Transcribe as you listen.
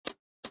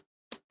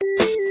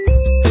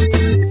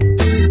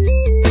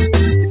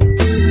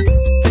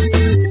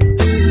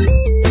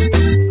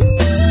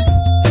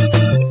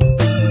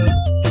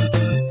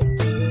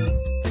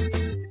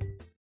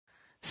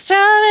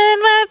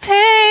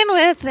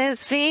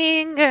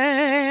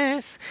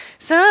fingers,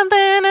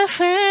 something to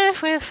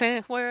fit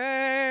with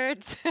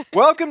words.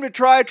 Welcome to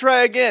Try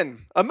Again,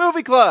 a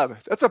movie club.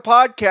 That's a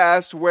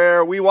podcast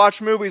where we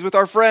watch movies with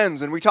our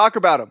friends and we talk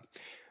about them.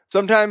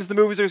 Sometimes the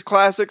movies are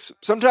classics,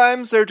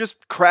 sometimes they're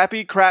just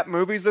crappy crap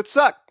movies that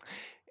suck.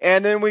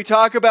 And then we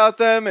talk about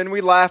them and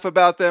we laugh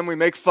about them, we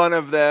make fun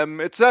of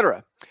them,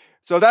 etc.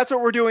 So that's what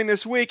we're doing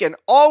this week, and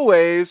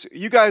always,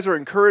 you guys are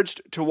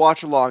encouraged to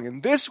watch along.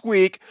 And this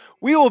week,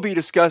 we will be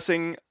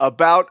discussing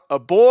About a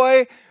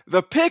Boy,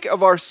 the pick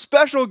of our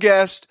special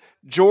guest,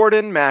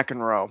 Jordan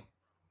McEnroe.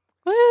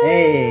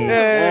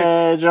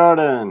 Hey,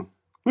 Jordan.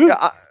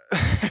 Yeah,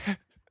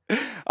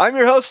 I'm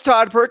your host,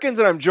 Todd Perkins,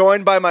 and I'm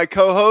joined by my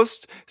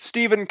co-hosts,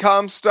 Stephen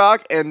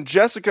Comstock and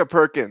Jessica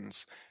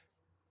Perkins.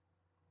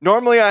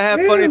 Normally, I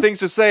have funny things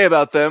to say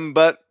about them,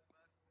 but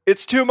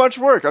it's too much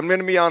work. I'm going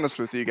to be honest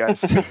with you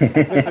guys.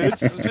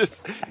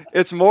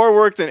 It's more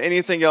work than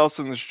anything else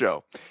in the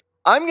show.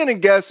 I'm going to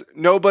guess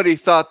nobody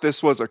thought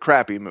this was a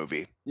crappy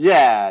movie.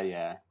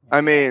 Yeah.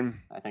 I mean,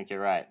 I think you're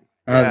right.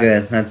 Oh,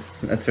 good.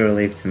 That's a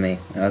relief to me.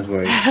 I was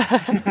worried.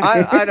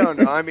 I don't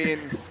know. I mean,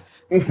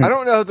 I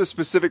don't know the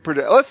specific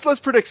predict. Let's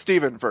predict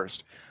Steven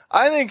first.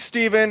 I think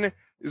Steven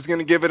is going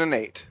to give it an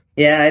 8.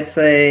 Yeah, I'd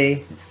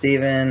say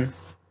Steven.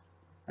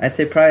 I'd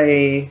say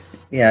probably.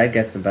 Yeah, I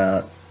guess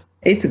about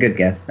 8's a good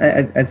guess.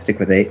 I'd stick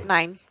with 8.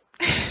 9.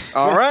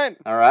 All right.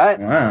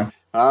 Wow.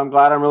 Well, I'm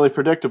glad I'm really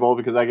predictable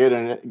because I gave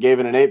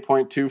it an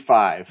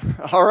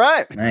 8.25. All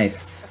right.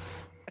 Nice.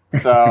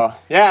 So,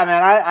 yeah,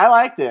 man, I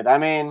liked it. I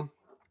mean,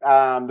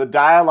 the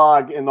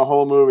dialogue in the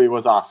whole movie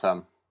was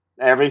awesome.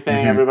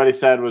 Everything everybody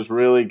said was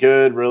really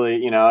good,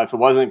 really, if it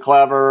wasn't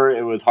clever,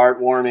 it was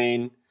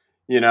heartwarming,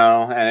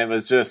 and it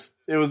was just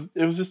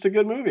a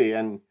good movie.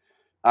 And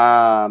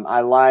I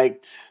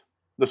liked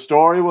the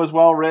story was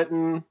well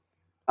written.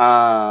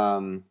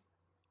 The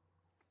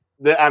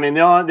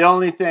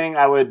only thing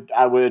I would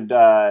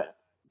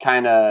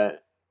kind of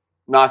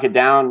knock it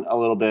down a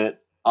little bit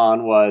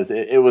on was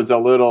it was a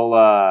little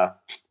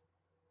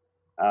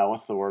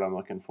what's the word I'm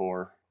looking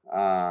for?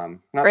 Not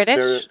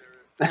British?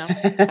 No,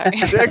 sorry.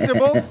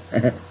 Predictable?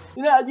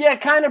 Yeah,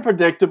 kind of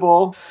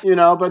predictable,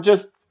 but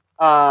just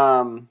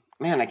man,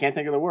 I can't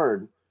think of the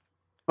word.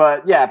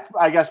 But yeah,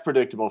 I guess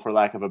predictable for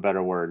lack of a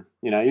better word.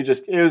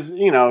 It was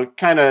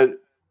kind of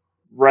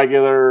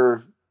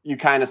regular. You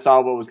kind of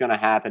saw what was going to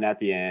happen at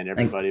the end.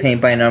 Everybody like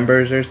paint by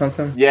numbers or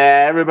something?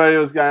 Yeah, everybody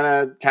was going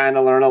to kind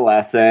of learn a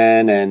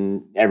lesson,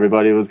 and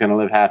everybody was going to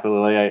live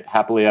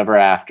happily ever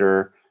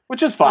after,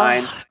 which is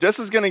fine. Jess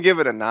is going to give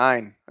it a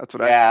 9. That's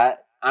what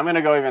I'm going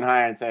to go even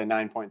higher and say a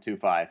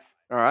 9.25.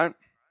 All right.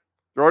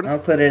 Jordan? I'll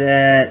put it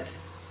at...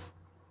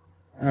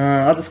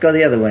 I'll just go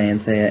the other way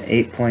and say an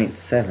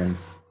 8.7.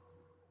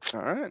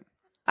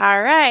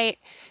 All right.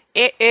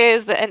 It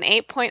is an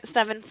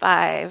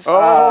 8.75.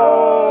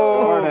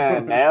 Oh,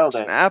 Jordan nailed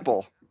it. An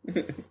apple.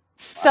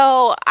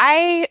 So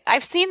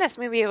I've seen this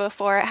movie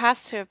before. It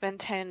has to have been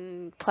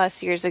 10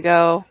 plus years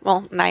ago.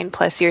 Well, 9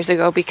 plus years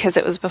ago because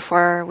it was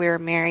before we were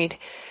married.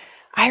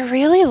 I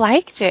really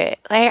liked it.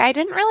 I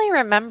didn't really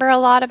remember a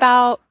lot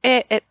about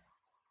it,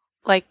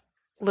 like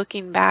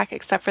looking back,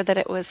 except for that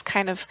it was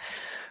kind of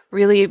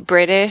really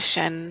British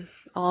and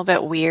a little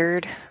bit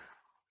weird.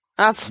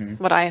 That's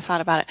what I thought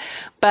about it.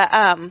 But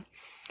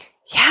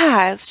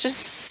yeah, it's just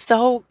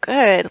so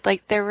good.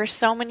 Like there were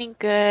so many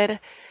good,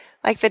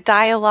 like the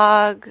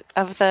dialogue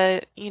of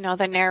the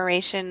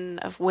narration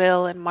of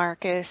Will and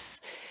Marcus.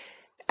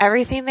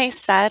 Everything they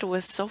said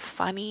was so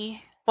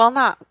funny. Well,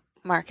 not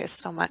Marcus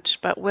so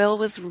much, but Will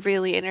was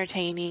really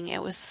entertaining.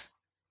 It was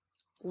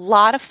a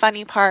lot of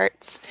funny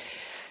parts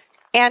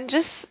and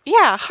just,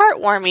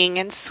 heartwarming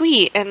and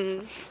sweet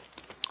and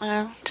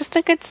just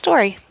a good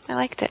story. I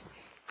liked it.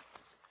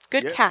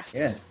 Good cast.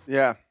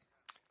 Yeah.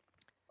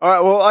 All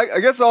right, well,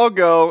 I guess I'll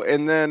go,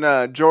 and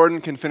then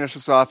Jordan can finish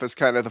us off as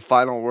kind of the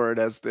final word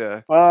as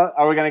the... Well,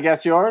 are we going to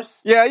guess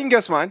yours? Yeah, you can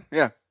guess mine,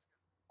 yeah.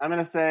 I'm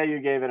going to say you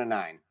gave it a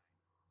 9.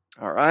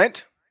 All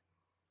right.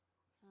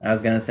 I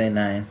was going to say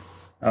 9.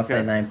 I'll say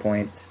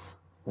 9.1.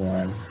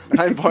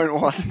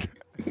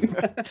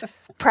 9.1.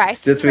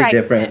 Price. Just be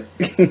different.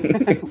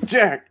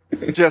 Jerk.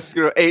 Just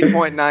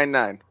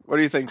 8.99. What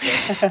do you think,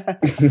 Phil?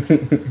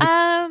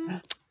 I'm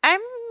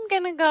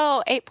going to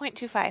go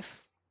 8.25.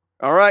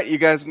 All right, you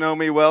guys know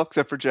me well,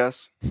 except for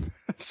Jess.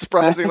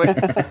 Surprisingly.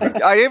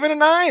 I gave it a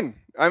 9.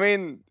 I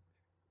mean,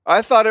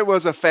 I thought it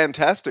was a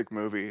fantastic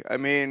movie. I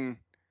mean,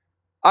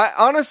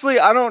 I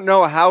don't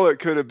know how it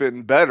could have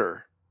been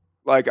better.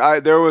 Like,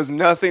 there was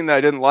nothing that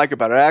I didn't like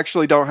about it. I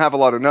actually don't have a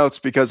lot of notes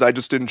because I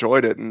just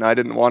enjoyed it, and I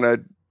didn't want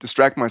to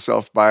distract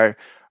myself by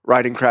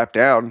writing crap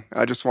down.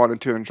 I just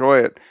wanted to enjoy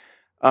it.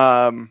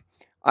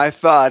 I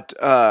thought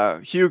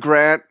Hugh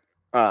Grant,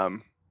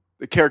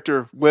 the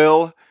character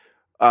Will,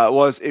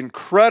 was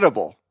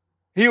incredible.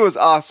 He was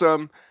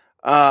awesome.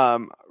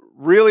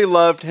 Really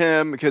loved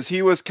him because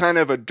he was kind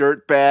of a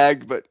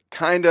dirtbag, but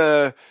kind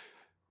of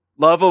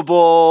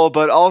lovable,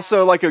 but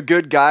also like a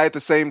good guy at the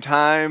same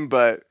time.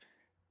 But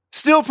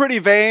still pretty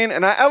vain,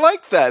 and I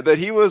liked that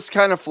he was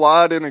kind of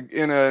flawed in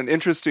an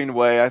interesting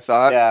way. I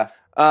thought. Yeah.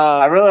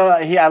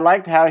 I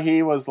liked how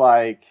he was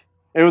like.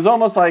 It was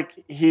almost like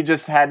he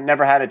just had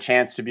never had a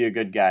chance to be a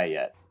good guy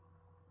yet.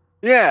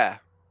 Yeah.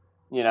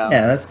 You know.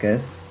 Yeah, that's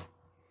good.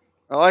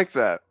 I like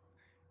that.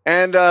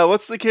 And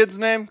what's the kid's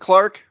name?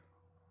 Clark.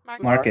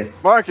 Marcus.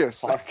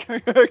 Clarkus.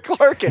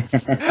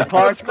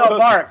 Clark. No,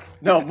 Mark.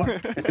 No,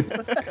 Mark.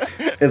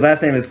 His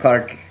last name is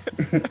Clark.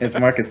 It's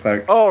Marcus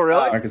Clark. Oh,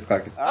 really? Marcus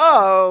Clark.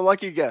 Oh,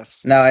 lucky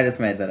guess. No, I just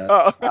made that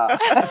up. Oh.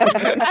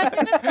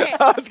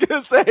 I was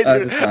gonna say,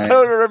 dude, I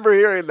don't remember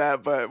hearing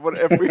that, but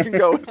if we can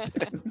go with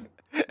it.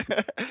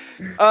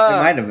 It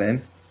might have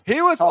been.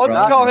 He was. I'll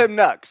just call him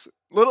Nux.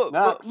 Little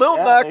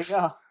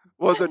Nux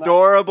was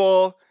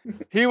adorable.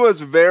 He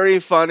was very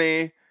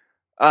funny.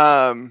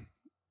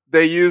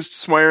 They used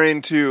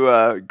swearing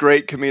to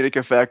great comedic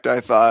effect,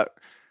 I thought.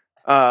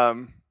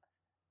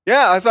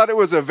 Yeah, I thought it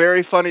was a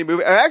very funny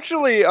movie.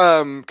 Actually,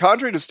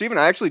 contrary to Steven,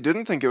 I actually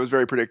didn't think it was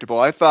very predictable.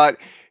 I thought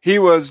he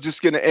was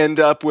just going to end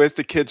up with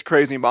the kid's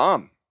crazy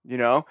mom, you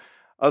know?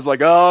 I was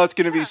like, oh, it's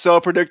going to be so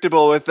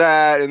predictable with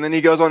that. And then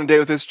he goes on a date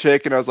with this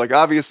chick, and I was like,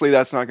 obviously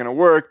that's not going to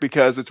work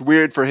because it's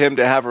weird for him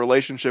to have a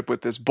relationship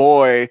with this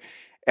boy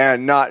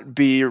and not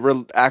be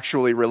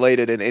actually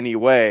related in any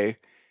way.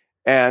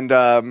 And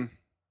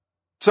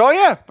so,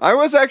 yeah, I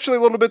was actually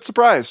a little bit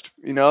surprised,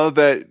 you know,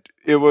 that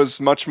it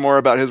was much more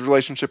about his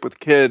relationship with the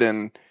kid,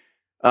 and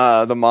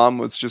the mom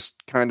was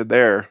just kind of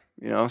there,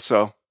 you know,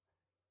 so...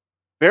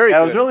 Very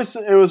good.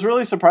 It was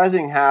really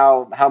surprising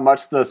how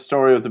much the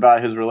story was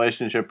about his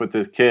relationship with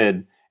this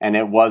kid, and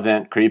it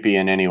wasn't creepy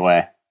in any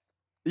way.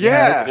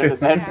 Yeah.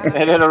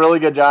 They did a really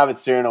good job at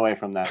steering away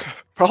from that.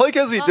 Probably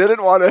because he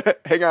didn't want to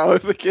hang out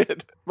with the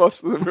kid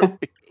most of the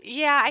movie.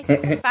 Yeah, I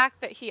think the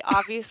fact that he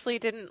obviously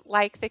didn't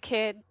like the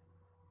kid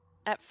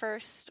at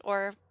first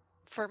or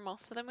for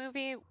most of the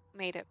movie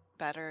made it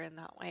better in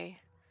that way.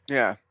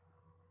 Yeah.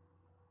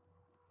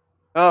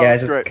 Oh, yeah,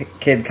 that's great.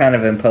 Kid kind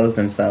of imposed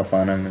himself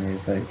on him, and he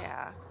was like...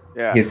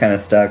 Yeah. He was kind of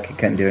stuck. He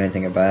couldn't do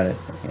anything about it.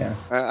 So, yeah.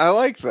 I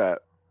like that.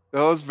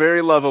 That was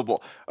very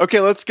lovable. Okay,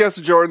 let's guess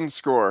Jordan's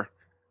score.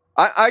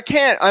 I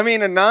can't. I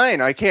mean, a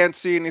 9. I can't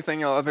see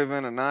anything other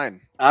than a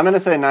 9. I'm going to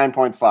say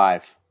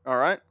 9.5. All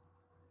right.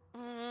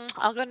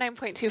 I'll go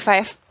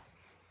 9.25.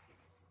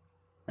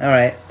 All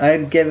right.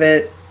 I'd give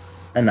it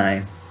a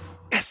 9.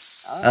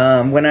 Yes.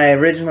 When I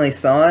originally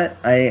saw it,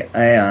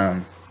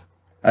 I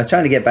was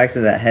trying to get back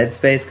to that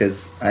headspace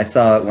because I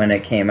saw it when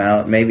it came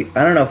out. Maybe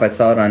I don't know if I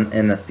saw it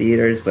in the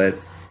theaters, but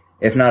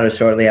if not, it was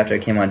shortly after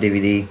it came on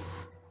DVD.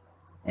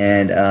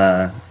 And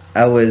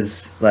I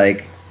was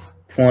like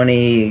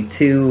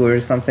 22 or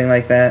something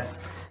like that,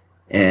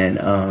 and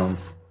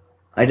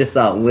I just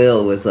thought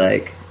Will was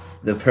like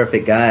the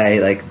perfect guy.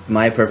 Like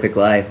my perfect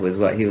life was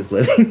what he was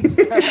living.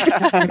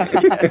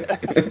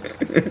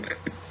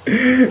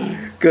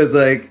 Because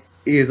like.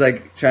 He was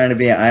like trying to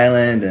be an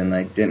island and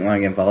like didn't want to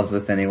get involved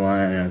with anyone,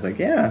 and I was like,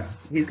 yeah,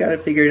 he's got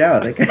it figured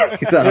out. Like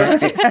he's all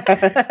right.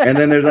 And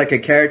then there's like a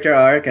character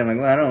arc, and I'm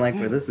like, well, I don't like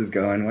where this is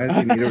going. Why does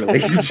he need a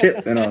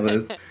relationship and all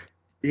this?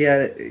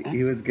 Yeah,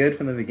 he was good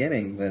from the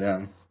beginning, but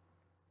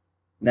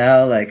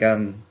now like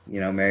I'm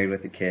married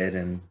with a kid,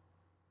 and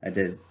I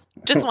did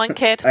just one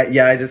kid.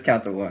 I just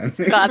count the one.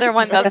 The other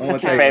one doesn't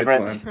count.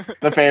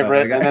 The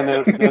favorite,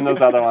 and then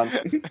those other ones.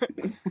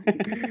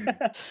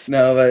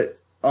 No, but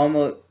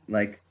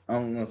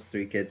almost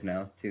 3 kids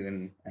now,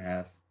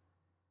 2.5,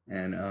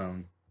 and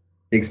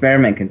the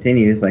experiment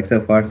continues. Like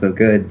so far, so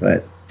good.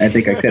 But I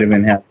think I could have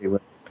been happy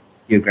with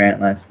Hugh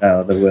Grant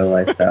lifestyle, the Will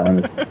lifestyle in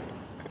this one.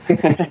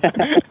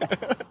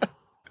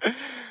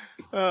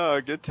 Oh,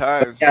 good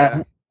times.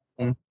 Yeah,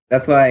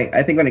 that's why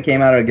I think when it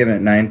came out, I would give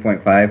it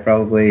 9.5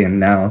 probably, and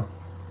now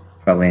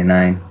probably a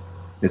 9,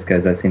 just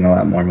because I've seen a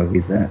lot more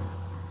movies that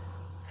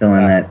fill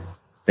in that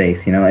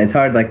space. You know, it's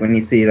hard like when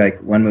you see like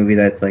one movie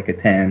that's like a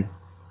 10.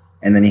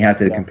 And then you have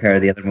to compare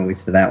the other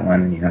movies to that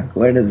one, and you're like,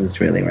 where does this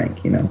really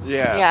rank, you know?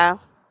 Yeah.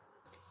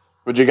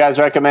 Would you guys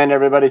recommend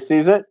everybody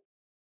sees it?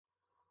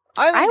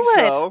 I would.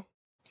 So.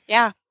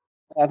 Yeah.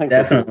 I think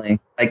definitely.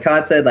 So like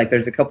Todd said, like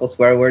there's a couple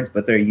swear words,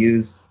 but they're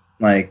used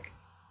like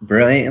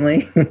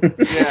brilliantly.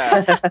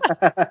 Yeah.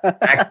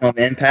 Maximum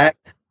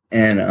impact.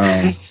 And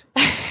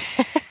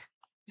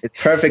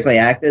it's perfectly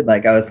acted.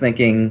 Like I was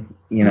thinking,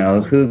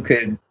 who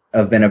could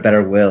have been a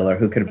better Will, or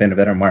who could have been a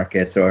better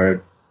Marcus,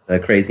 or the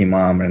crazy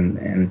mom,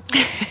 and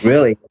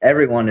really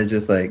everyone is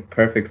just like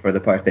perfect for the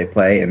part they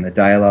play, and the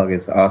dialogue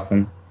is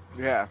awesome.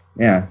 Yeah,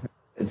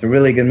 it's a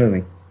really good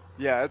movie.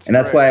 Yeah,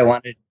 that's why I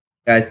wanted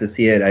guys to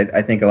see it.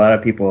 I think a lot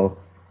of people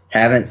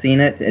haven't seen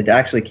it. It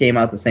actually came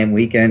out the same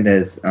weekend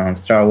as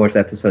Star Wars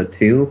Episode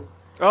 2.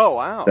 Oh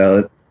wow!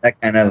 So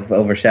that kind of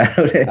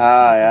overshadowed it.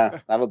 Yeah,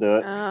 that'll do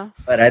it.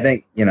 But I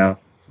think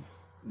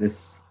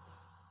this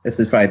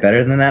is probably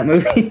better than that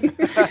movie.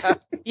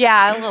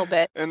 Yeah, a little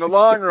bit. In the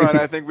long run,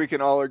 I think we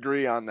can all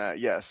agree on that.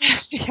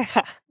 Yes.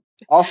 Yeah.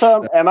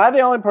 Also, am I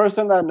the only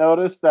person that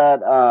noticed that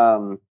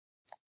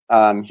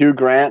Hugh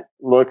Grant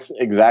looks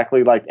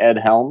exactly like Ed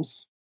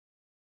Helms?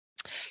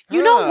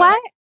 You know what?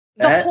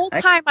 The whole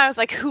time I was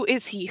like, who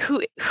is he?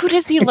 Who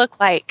does he look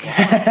like?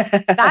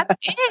 That's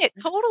it.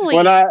 Totally.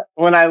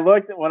 When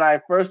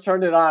I first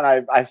turned it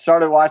on, I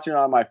started watching it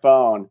on my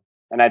phone,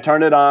 and I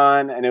turned it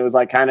on, and it was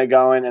like kind of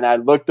going, and I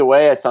looked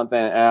away at something,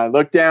 and I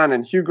looked down,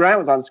 and Hugh Grant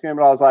was on the screen,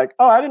 but I was like,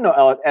 oh, I didn't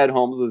know Ed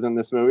Holmes was in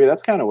this movie.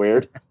 That's kind of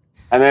weird.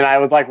 And then I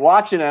was like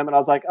watching him, and I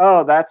was like,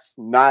 oh, that's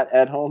not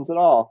Ed Holmes at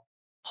all.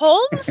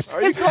 Holmes?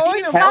 Are you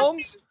calling him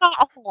Holmes?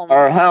 Not Holmes.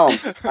 Or Helms.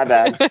 My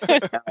bad.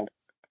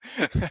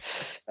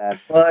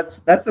 Well,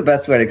 that's the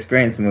best way to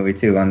experience a movie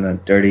too, on the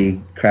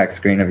dirty cracked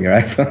screen of your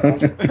iPhone.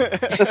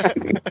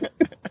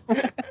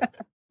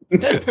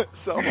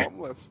 So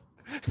homeless.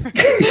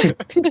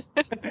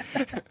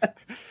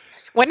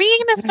 When are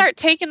you going to start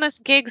taking this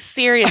gig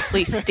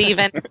seriously,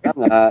 Steven? I'm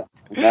not.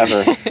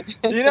 Never.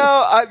 You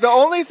know, the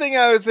only thing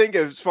I would think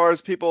as far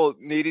as people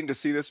needing to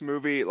see this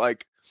movie,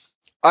 like,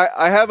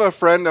 I have a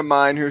friend of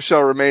mine who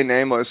shall remain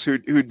nameless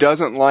who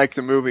doesn't like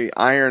the movie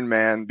Iron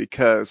Man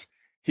because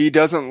he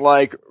doesn't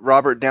like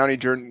Robert Downey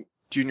Jr.'s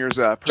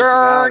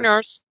personality.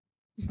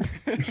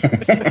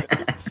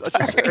 Such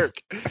a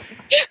jerk.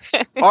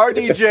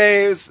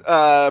 RDJ's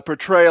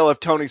portrayal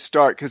of Tony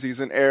Stark because he's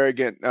an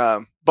arrogant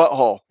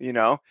butthole, you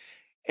know?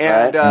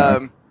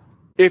 And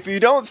if you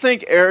don't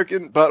think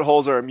arrogant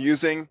buttholes are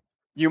amusing,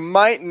 you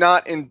might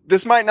not,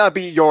 this might not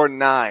be your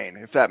 9,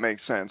 if that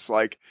makes sense.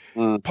 Like,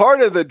 part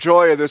of the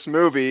joy of this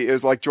movie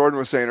is, like Jordan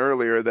was saying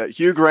earlier, that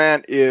Hugh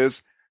Grant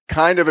is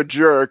kind of a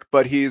jerk,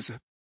 but he's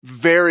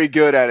very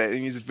good at it,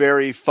 and he's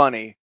very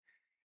funny.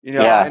 You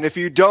know, and if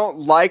you don't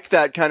like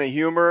that kind of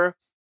humor,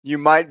 you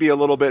might be a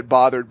little bit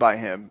bothered by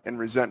him and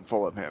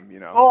resentful of him, you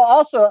know? Well,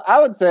 also, I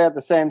would say at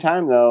the same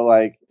time, though,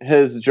 like,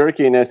 his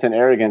jerkiness and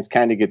arrogance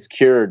kind of gets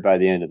cured by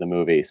the end of the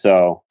movie.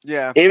 So,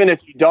 even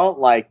if you don't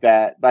like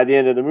that, by the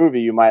end of the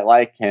movie, you might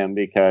like him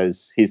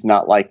because he's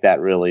not like that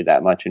really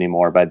that much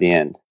anymore by the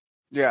end.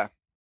 Yeah.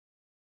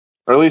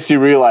 Or at least he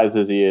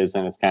realizes he is,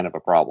 and it's kind of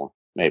a problem,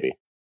 maybe.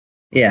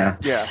 Yeah.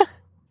 Yeah.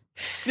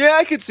 Yeah,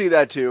 I could see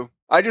that, too.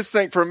 I just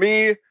think, for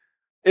me,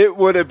 it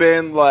would have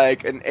been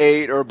like an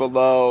 8 or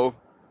below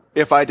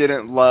if I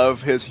didn't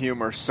love his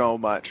humor so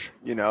much,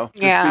 you know?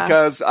 Just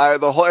because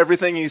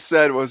everything he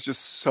said was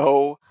just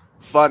so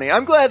funny.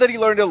 I'm glad that he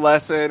learned a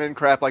lesson and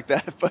crap like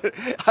that, but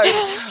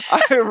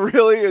I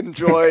really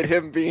enjoyed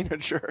him being a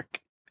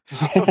jerk.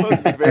 It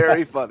was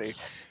very funny.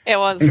 It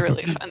was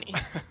really funny.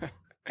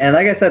 And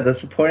like I said, the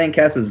supporting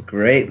cast was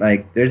great.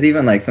 Like, there's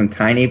even like some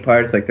tiny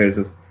parts, like there's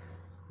this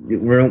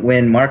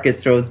when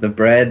Marcus throws the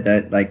bread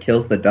that like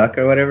kills the duck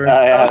or whatever.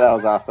 Oh yeah, that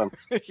was awesome.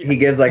 He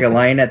gives like a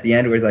line at the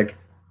end where he's like,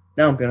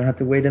 no, I'm gonna have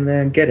to wait in there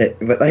and get it.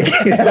 But like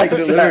it's like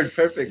delivered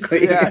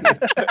perfectly. Yeah.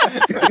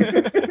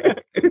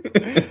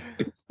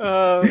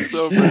 Oh,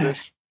 so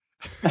British.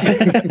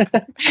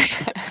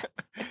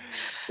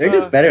 They're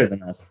just better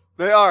than us.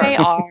 They are. They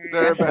are.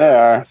 They're better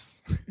than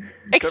us.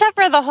 Except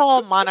for the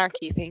whole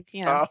monarchy thing,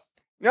 you know.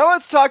 Now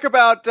let's talk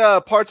about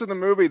parts of the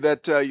movie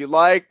that you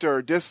liked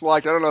or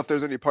disliked. I don't know if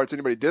there's any parts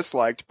anybody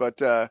disliked, but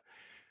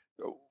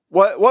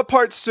what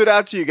parts stood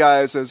out to you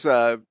guys as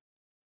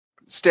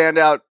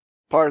standout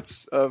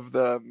parts of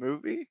the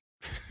movie?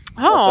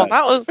 Oh,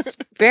 that was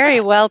very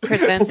well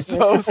presented.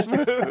 So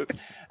smooth.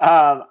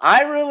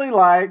 I really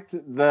liked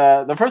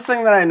the first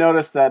thing that I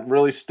noticed that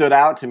really stood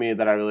out to me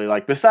that I really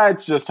liked,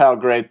 besides just how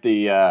great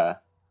the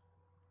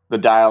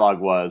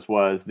dialogue was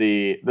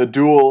the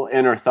dual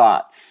inner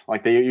thoughts.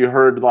 Like you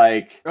heard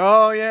like,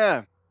 oh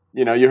yeah,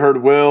 you know, you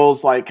heard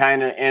Will's like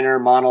kind of inner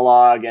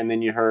monologue, and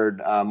then you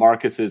heard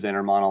Marcus's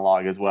inner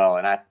monologue as well.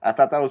 And I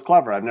thought that was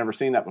clever. I've never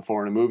seen that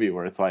before in a movie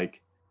where it's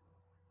like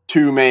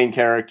two main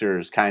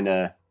characters kind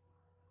of,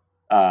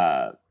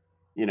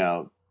 you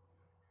know,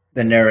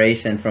 the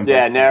narration from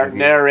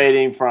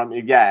narrating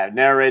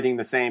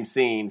the same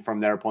scene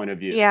from their point of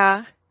view.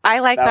 Yeah, I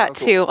like that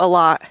too a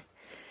lot.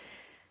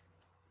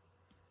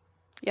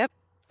 Yep.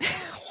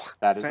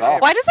 That is all.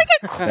 Why does it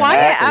get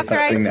quiet after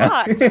I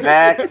talk?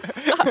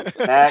 Next.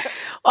 Well,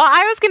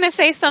 I was going to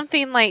say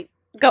something like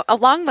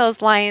along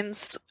those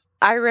lines.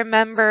 I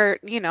remember,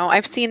 you know,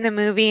 I've seen the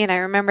movie and I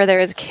remember there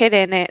was a kid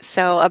in it.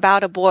 So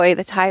About a Boy,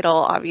 the title,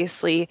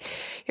 obviously,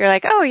 you're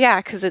like, oh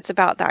yeah, because it's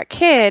about that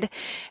kid.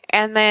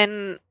 And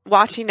then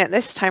watching it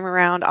this time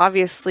around,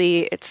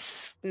 obviously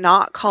it's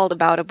not called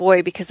About a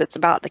Boy because it's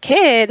about the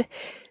kid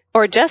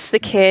or just the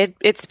kid.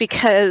 It's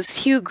because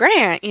Hugh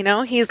Grant, you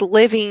know, he's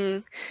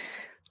living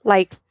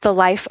like the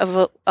life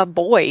of a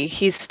boy.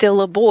 He's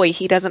still a boy.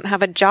 He doesn't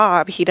have a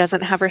job. He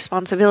doesn't have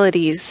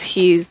responsibilities.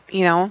 He's,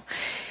 you know,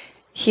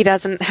 he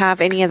doesn't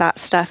have any of that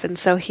stuff. And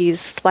so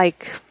he's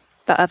like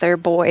the other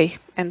boy.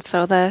 And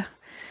so the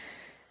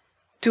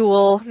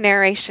dual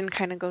narration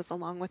kind of goes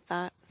along with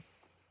that.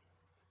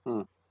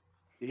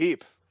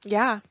 Deep.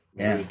 Yeah.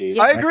 Yeah.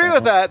 I agree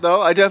with that,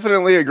 though. I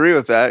definitely agree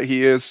with that.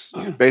 He is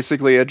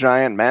basically a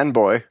giant man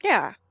boy.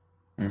 Yeah.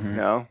 Mm-hmm. You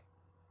know?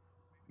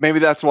 Maybe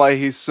that's why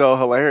he's so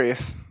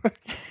hilarious.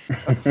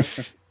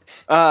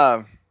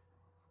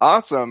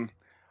 Awesome.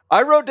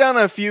 I wrote down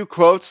a few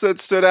quotes that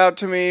stood out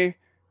to me.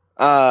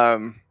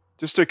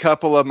 Just a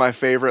couple of my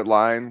favorite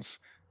lines.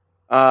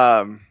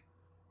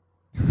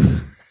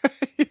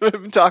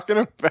 been talking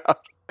about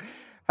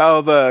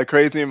how the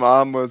crazy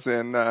mom was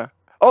in.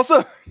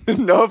 Also,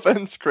 no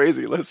offense,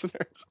 crazy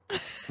listeners,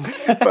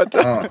 but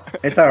Oh,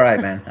 it's all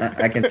right, man.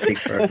 I can speak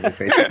for the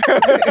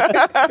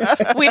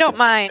crazy. We don't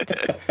mind.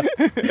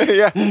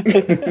 yeah.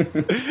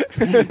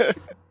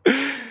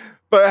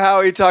 But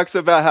how he talks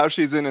about how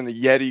she's in a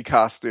Yeti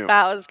costume.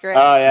 That was great.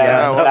 Oh yeah,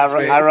 Yeah, let's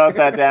see. I wrote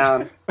that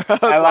down.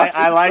 I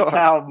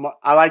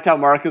liked how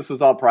Marcus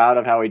was all proud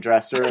of how he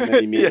dressed her, and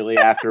then immediately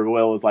after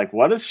Will was like,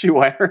 "What is she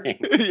wearing?"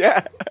 Yeah.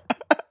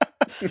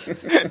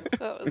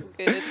 That was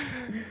good.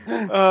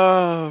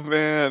 Oh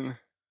man.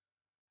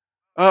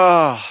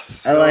 Oh,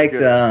 so I liked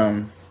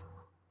good.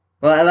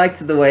 well, I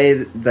liked the way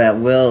that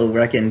Will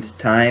reckoned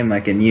time,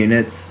 like in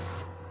units,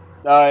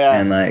 Oh yeah,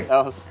 and like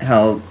that was,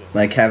 how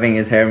like having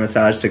his hair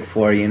massaged took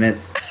 4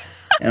 units,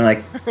 and I'm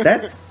like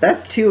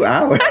that's 2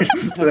 hours.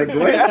 Like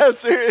what? Yeah,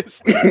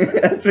 seriously.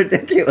 That's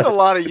ridiculous. That's a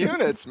lot of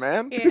units,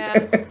 man. Yeah.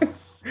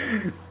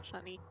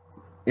 Funny.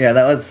 Yeah,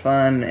 that was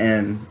fun,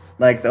 and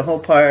like the whole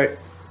part,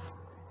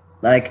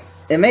 like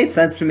it made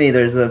sense to me.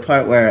 There's a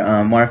part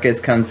where Marcus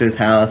comes to his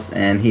house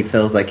and he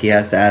feels like he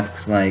has to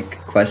ask like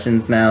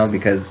questions now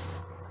because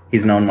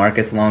he's known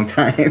Marcus a long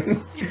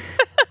time,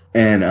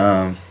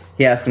 and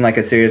he asked him like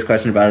a serious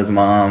question about his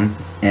mom,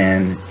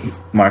 and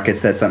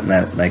Marcus said something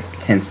that like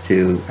hints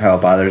to how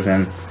it bothers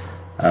him,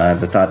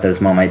 the thought that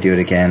his mom might do it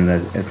again,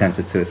 the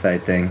attempted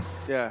suicide thing,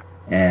 Yeah.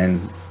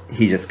 and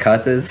he just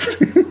cusses.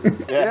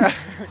 yeah.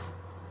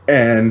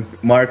 And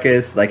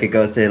Marcus, like, it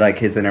goes to like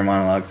his inner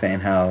monologue saying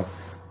how,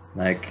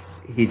 like,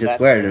 he just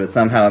weird, but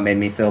somehow it made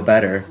me feel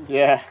better.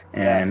 Yeah.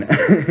 And I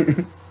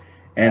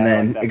and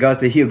then like that. it goes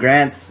to Hugh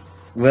Grant's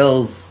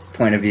Will's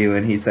point of view,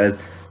 and he says,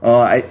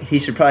 "Oh, he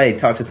should probably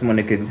talk to someone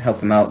who could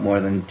help him out more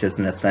than just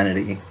an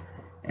obscenity."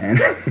 And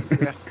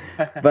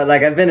but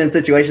like I've been in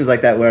situations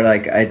like that where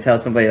like I tell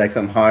somebody like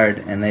something hard,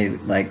 and they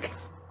like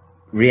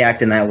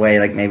react in that way,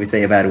 like maybe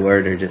say a bad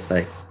word or just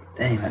like,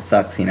 "Dang, that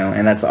sucks," you know,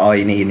 and that's all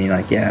you need, and you're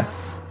like, "Yeah,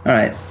 all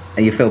right,"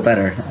 and you feel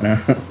better. I don't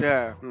know.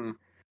 Yeah.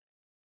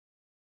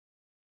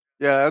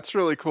 Yeah, that's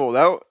really cool.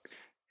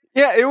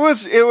 Yeah, it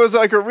was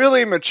like a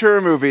really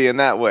mature movie in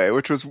that way,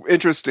 which was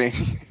interesting,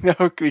 you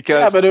know,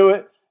 because Yeah, but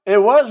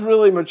it was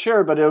really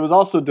mature, but it was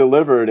also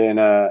delivered in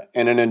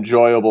an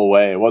enjoyable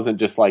way. It wasn't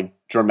just like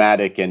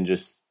dramatic and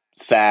just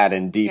sad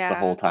and deep the Yeah.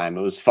 whole time.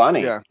 It was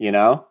funny, Yeah. you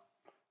know.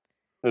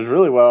 It was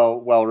really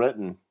well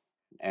written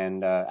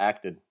and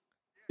acted.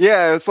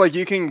 yeah, it's like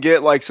you can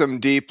get like some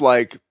deep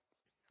like,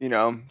 you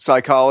know,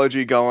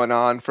 psychology going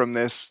on from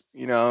this,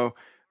 you know,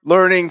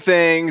 learning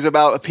things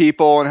about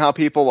people and how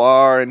people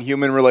are and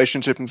human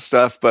relationship and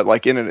stuff, but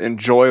like in an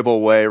enjoyable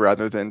way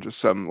rather than just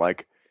some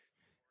like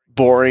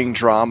boring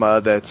drama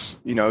that's,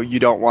 you know, you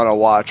don't want to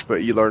watch,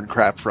 but you learn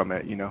crap from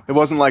it, you know. It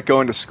wasn't like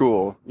going to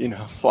school, you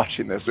know,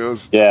 watching this.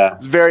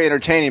 It's very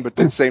entertaining, but at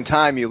the same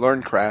time you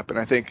learn crap, and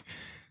I think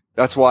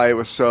that's why it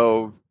was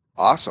so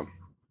awesome.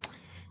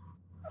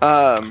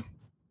 I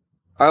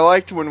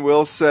liked when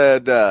Will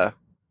said,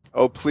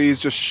 "Oh, please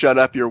just shut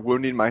up, you're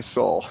wounding my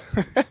soul."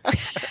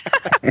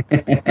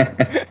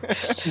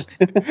 Because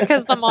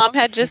the mom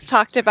had just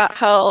talked about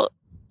how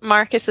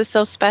Marcus is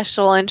so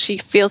special and she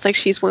feels like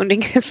she's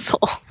wounding his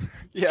soul.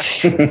 Yeah.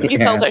 He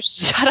tells her,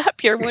 "Shut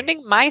up, you're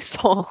wounding my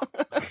soul."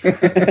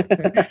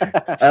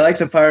 I like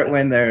the part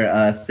when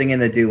they're singing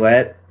the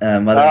duet,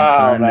 mother and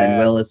son, man. and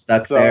Will is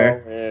stuck So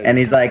there, weird. and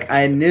he's like,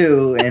 "I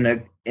knew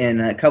in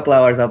a couple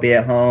hours I'll be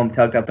at home,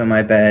 tucked up in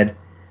my bed,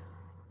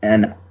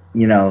 and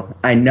you know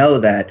I know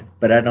that,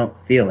 but I don't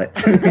feel it."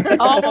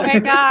 Oh my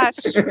gosh.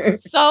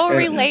 So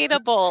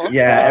relatable.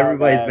 Yeah, Oh,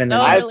 everybody's man. been in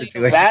No, that really.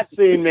 situation. That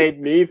scene made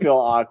me feel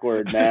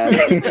awkward, man.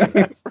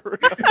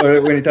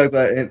 Or when he talks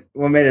about it,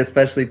 what made it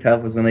especially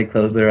tough was when they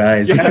closed their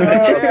eyes.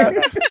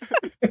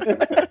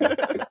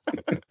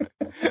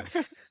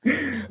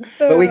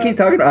 But we keep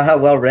talking about how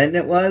well written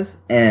it was,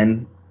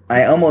 and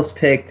I almost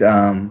picked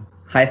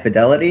High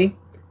Fidelity,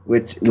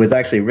 which was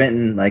actually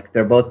written like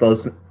they're both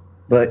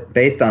but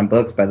based on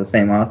books by the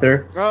same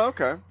author. Oh,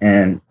 okay.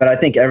 But I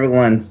think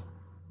everyone's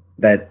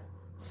that's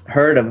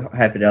heard of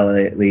High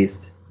Fidelity at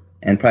least,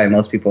 and probably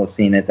most people have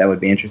seen it that would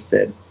be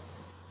interested.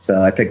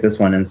 So I picked this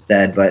one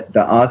instead. But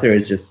the author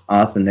is just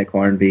awesome, Nick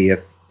Hornby.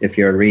 If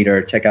you're a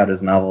reader, check out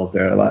his novels.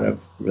 There are a lot of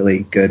really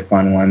good,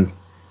 fun ones.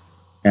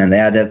 And the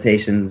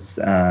adaptations,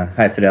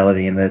 High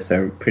Fidelity in this,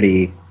 are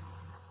pretty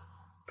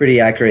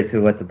accurate to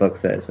what the book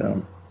says.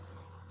 So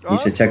Oh, you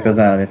should that's check cool. those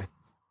out.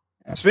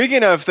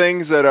 Speaking of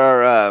things that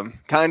are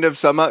kind of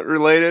somewhat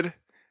related,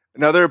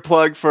 another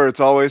plug for It's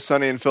Always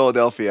Sunny in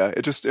Philadelphia.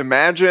 Just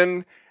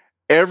imagine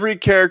every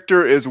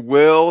character is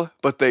Will,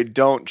 but they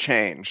don't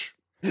change.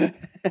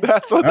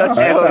 That's what that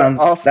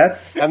show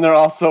is. And they're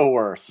also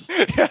worse.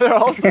 Yeah, they're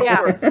also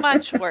Yeah, worse.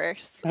 much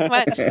worse.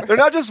 Much worse. They're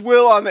not just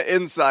Will on the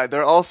inside,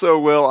 they're also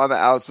Will on the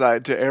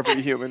outside to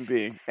every human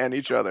being and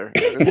each other.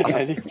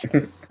 It's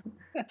awesome.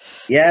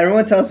 Yeah,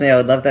 everyone tells me I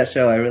would love that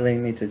show. I really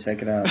need to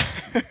check it out.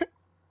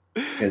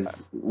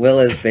 Because Will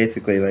is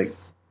basically like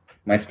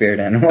my spirit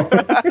animal.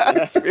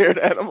 Spirit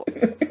animal.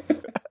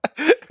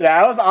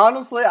 Yeah,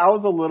 I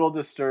was a little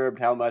disturbed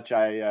how much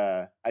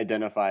I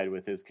identified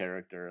with his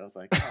character. I was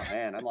like, oh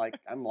man,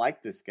 I'm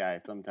like this guy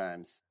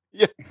sometimes.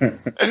 Yeah.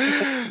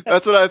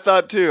 That's what I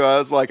thought too. I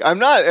was like, I'm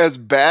not as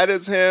bad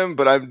as him,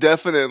 but I'm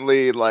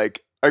definitely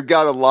like, I've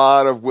got a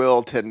lot of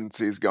Will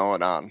tendencies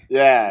going on.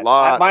 Yeah.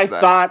 Lot My of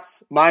that.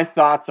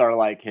 thoughts are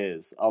like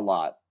his a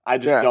lot. I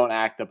just don't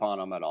act upon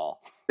them at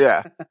all.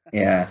 Yeah.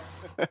 Yeah.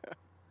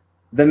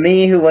 The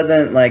me who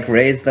wasn't like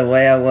raised the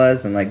way I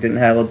was and like didn't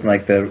have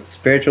like the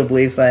spiritual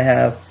beliefs I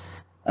have,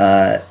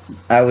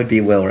 I would be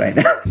Will right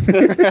now.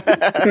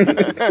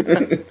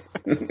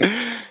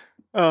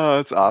 Oh,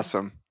 that's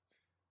awesome.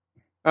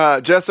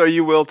 Jess, are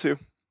you Will too?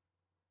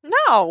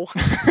 No.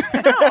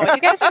 No,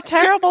 you guys are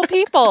terrible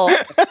people.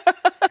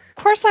 Of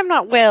course I'm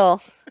not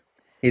Will.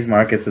 He's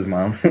Marcus's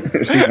mom.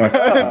 She's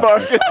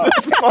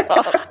Marcus's mom.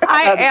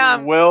 I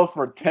am Will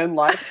for 10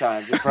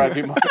 lifetimes. It'd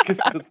probably be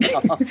Marcus's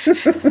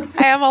mom.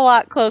 I am a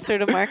lot closer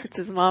to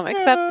Marcus's mom,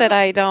 except that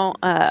I don't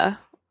I'm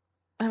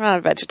not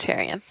a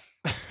vegetarian.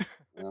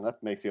 Well,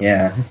 that makes you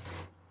Yeah.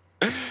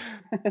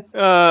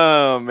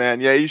 Oh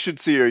man, yeah, you should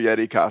see your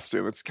Yeti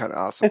costume. It's kind of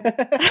awesome.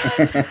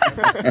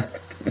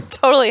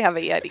 Totally have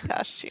a Yeti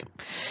costume.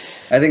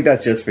 I think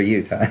that's just for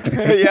you, Ty.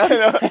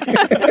 Yeah,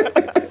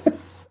 I know.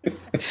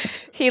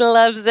 He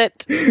loves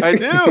it. I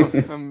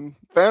do. I'm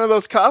a fan of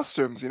those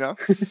costumes, you know?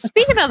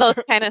 Speaking of those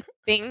kind of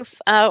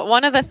things,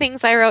 one of the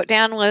things I wrote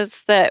down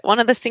was that one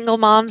of the single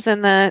moms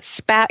in the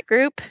SPAT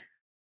group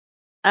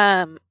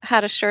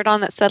had a shirt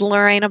on that said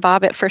Lorena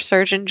Bobbitt for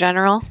Surgeon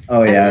General.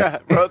 Oh yeah.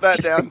 Yeah, wrote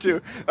that down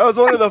too. That was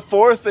one of the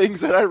 4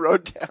 things that I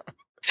wrote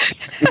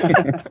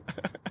down.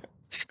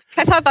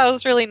 I thought that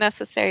was really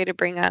necessary to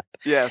bring up.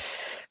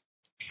 Yes.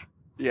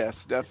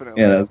 Yes,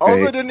 definitely. Yeah, that was Also,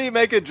 great. didn't he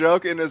make a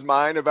joke in his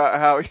mind about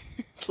how he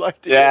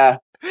like to Yeah.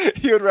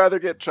 he would rather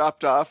get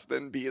chopped off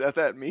than be at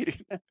that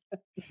meeting?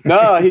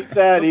 No, he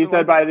said Something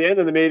like by the end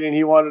of the meeting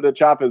he wanted to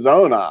chop his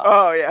own off.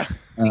 Oh yeah.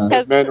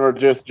 Because Men were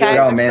just Guys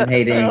They're all are man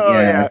hating, Oh,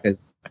 yeah. yeah,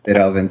 because they'd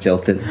all been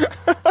jilted.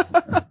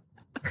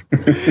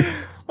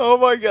 Oh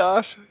my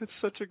gosh, it's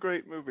such a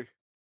great movie.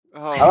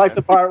 Oh, I like man.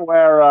 the part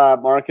where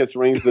Marcus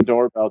rings the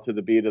doorbell to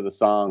the beat of the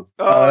song.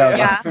 Oh, that was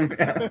yeah. awesome.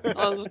 that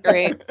was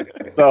great.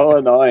 So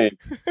annoying.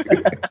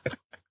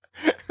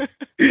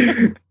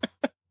 Dude,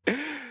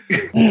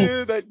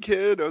 that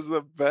kid was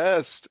the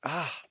best.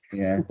 Ah,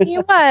 Yeah. He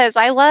was.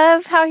 I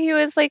love how he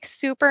was like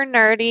super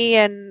nerdy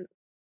and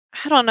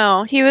I don't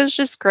know. He was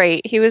just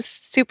great. He was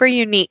super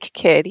unique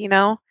kid, you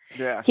know?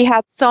 yeah. He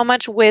had so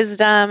much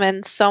wisdom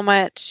and so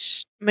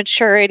much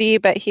maturity,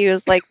 but he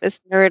was like this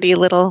nerdy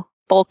little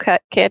bowl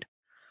cut kid.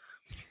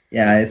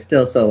 Yeah, it's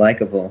still so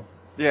likable.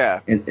 Yeah.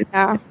 It's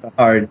Yeah. a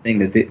hard thing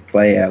to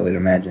play, I would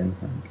imagine.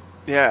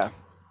 Yeah.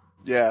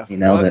 Yeah. You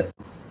nailed Well, it.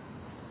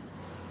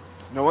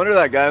 No wonder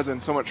that guy's in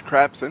so much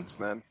crap since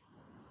then.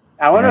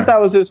 I wonder Yeah. if that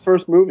was his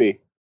first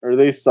movie, or at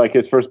least like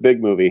his first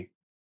big movie.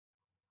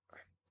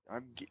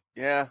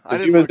 Yeah, I 'Cause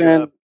didn't look it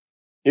up.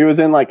 He was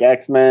in like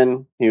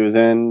X-Men. He was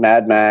in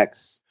Mad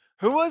Max.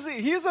 Who was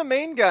he? He was a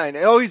main guy.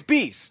 Oh, he's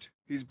Beast.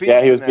 He's Beast.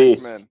 Yeah, he was in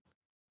Beast. X-Men.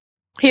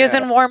 He was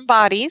Yeah. in Warm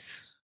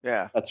Bodies.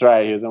 Yeah. That's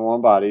right. He was in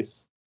Warm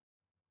Bodies.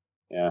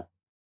 Yeah.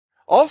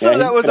 Also, Yeah,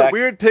 that he's was good a actor.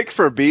 weird pick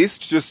for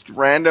Beast. Just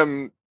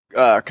random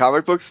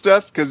comic book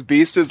stuff because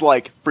Beast is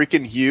like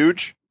freaking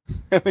huge,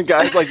 and the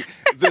guy's like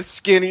the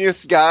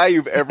skinniest guy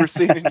you've ever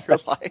seen in your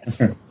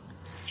life.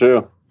 It's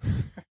true.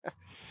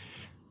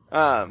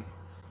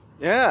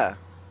 Yeah.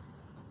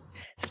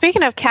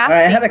 Speaking of All casting,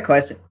 right, I had a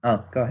question.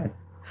 Oh, go ahead.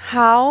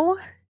 how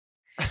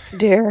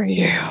dare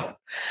you?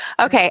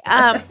 Okay,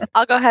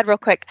 I'll go ahead real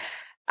quick.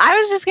 I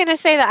was just gonna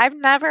say that I've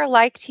never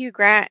liked Hugh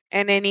Grant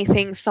in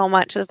anything so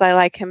much as I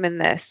like him in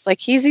this. Like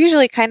he's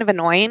usually kind of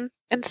annoying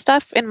and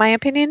stuff, in my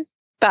opinion.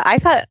 But I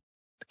thought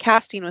the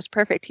casting was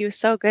perfect. He was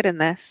so good in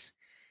this.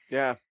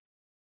 Yeah.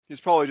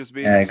 He's probably just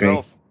being Yeah, I agree.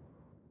 himself.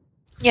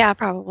 Yeah,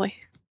 probably.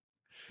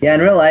 Yeah,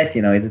 in real life,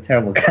 you know, he's a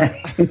terrible guy.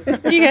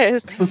 He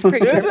is. He's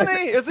pretty Isn't he?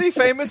 Is he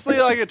famously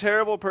like a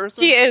terrible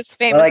person? He is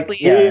Well, like,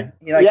 famously. yeah,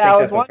 he like Yeah, I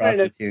picked was up a wondering if-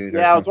 prostitute. or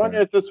Yeah, I was something.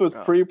 wondering if this was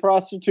Oh.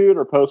 pre-prostitute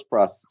or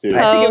post-prostitute.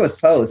 I think it was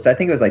Post. post. I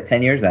think it was like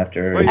 10 years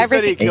after. Wait, you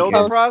said he Everything killed a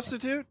else.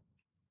 prostitute?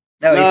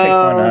 No, he picked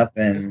one No, up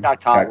He and just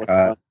got caught with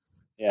one.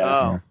 Yeah.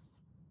 Oh.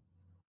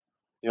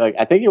 You're like,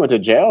 I think he went to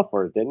jail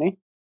for it, didn't he?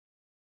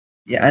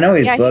 Yeah, I know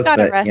he's Yeah, he booked, got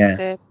but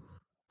arrested.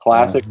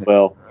 Classic Yeah.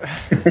 Will.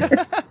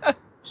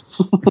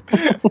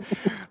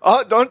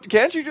 Oh,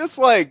 can't you just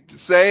like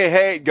say,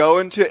 hey, go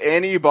into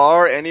any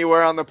bar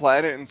anywhere on the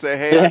planet and say,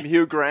 hey, Yeah. I'm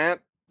Hugh Grant?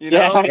 You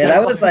Yeah. know? yeah,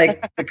 that was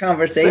like the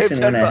conversation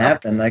Save when it $10.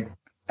 happened. Like,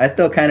 I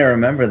still kind of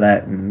remember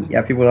that, and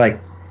yeah, people were like,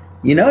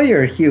 "You know,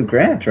 you're Hugh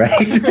Grant,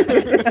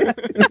 right?"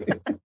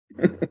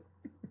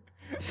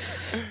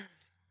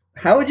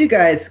 How would you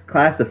guys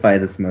classify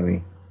this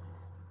movie?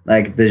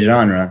 Like the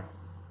genre?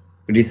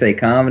 Would you say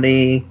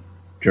comedy,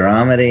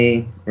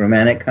 dramedy,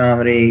 romantic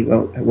comedy?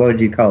 What would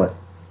you call it?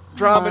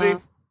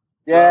 Dramedy.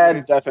 Yeah,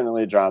 Dramedy.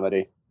 definitely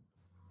dramedy.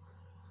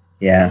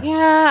 Yeah,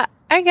 Yeah,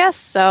 I guess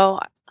so.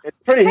 It's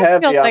pretty It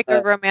heavy feels on like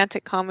the, a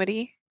romantic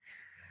comedy.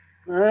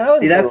 I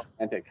wouldn't See, say that's-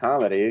 romantic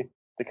comedy.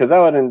 because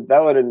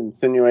that would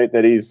insinuate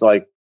that he's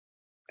like,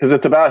 because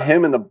it's about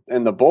him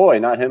and the boy,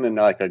 not him and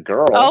like a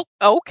girl. Oh,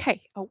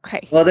 okay.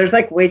 Well, there's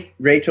like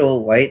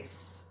Rachel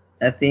Weisz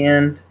at the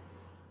end,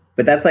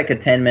 but that's like a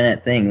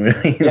 10-minute thing,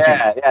 really.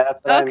 Yeah,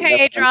 that's what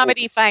Okay,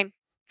 dramedy, fine.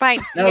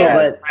 No,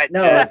 Yes, but right,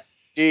 no, yes.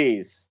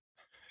 Jeez.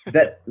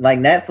 that like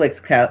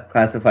Netflix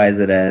classifies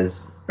it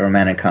as a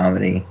romantic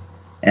comedy,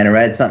 and I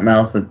read something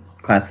else that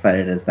classified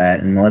it as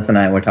that. And Melissa and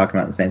I were talking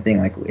about the same thing.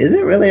 Like, is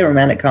it really a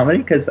romantic comedy?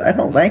 Because I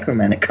don't like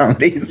romantic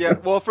comedies. Yeah,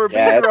 well, for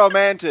being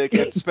romantic,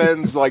 it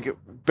spends like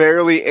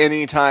barely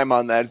any time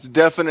on that. It's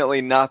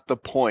definitely not the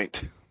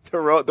point. The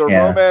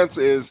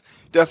romance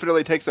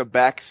definitely takes a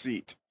back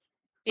seat.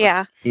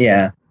 Yeah.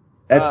 Yeah,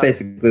 that's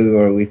basically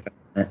where we found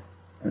it.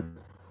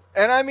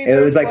 And I mean, it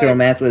was like the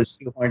romance was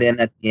shoehorned in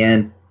at the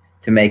end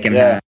to make him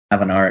have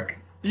an arc.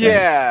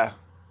 Yeah,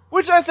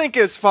 which I think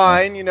is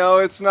fine. You know,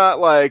 it's not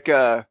like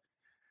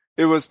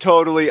it was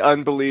totally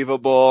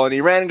unbelievable. And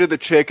he ran into the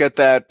chick at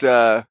that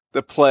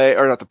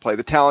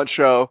the talent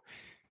show.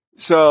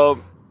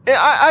 So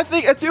I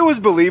think it was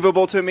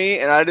believable to me,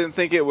 and I didn't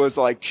think it was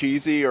like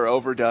cheesy or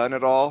overdone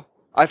at all.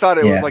 I thought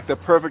it was like the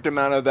perfect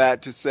amount of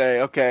that to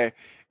say, okay,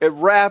 it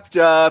wrapped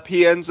up.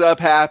 He ends up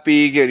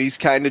happy, and he's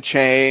kind of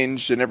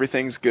changed, and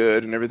everything's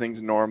good, and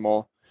everything's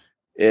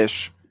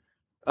normal-ish,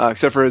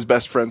 except for his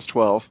best friend's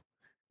 12.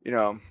 You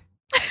know,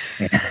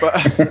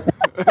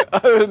 but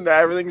other than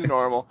that, everything's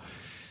normal.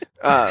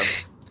 But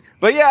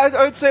yeah,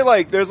 I would say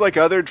like there's like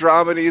other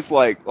dramedies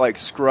like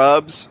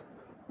Scrubs,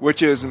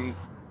 which is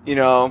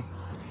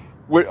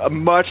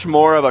much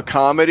more of a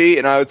comedy,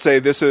 and I would say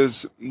this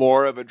is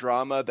more of a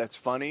drama that's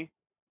funny.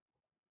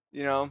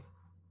 You know.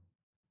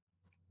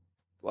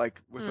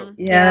 Like with I don't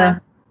know.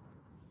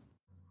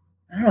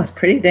 It's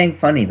pretty dang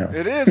funny though.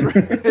 It is.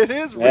 It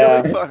is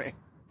really funny.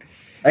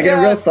 Like in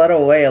a real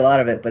subtle way, a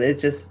lot of it, but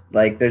it's just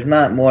like there's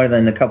not more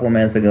than a couple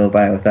minutes to go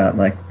by without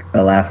like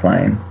a laugh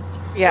line.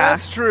 Yeah,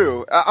 that's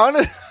true.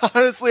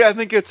 Honestly, I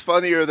think it's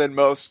funnier than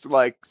most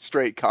like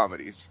straight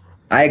comedies.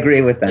 I agree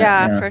with that.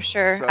 Yeah, for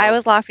sure. So, I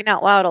was laughing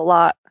out loud a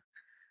lot.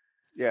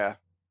 Yeah.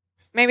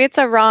 Maybe it's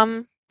a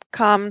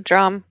rom-com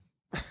drum.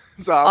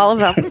 Zom. All of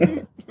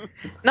them.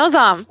 No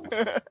Zom.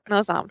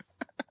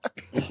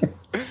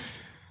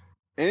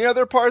 Any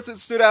other parts that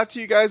stood out to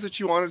you guys that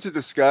you wanted to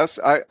discuss?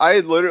 I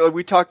literally,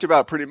 we talked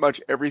about pretty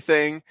much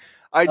everything.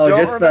 I don't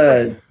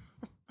remember.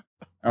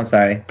 I'm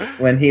sorry.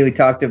 When he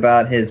talked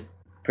about his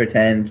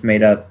pretend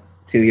made up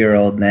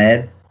 2-year-old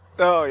Ned.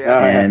 Oh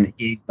yeah. And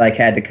he like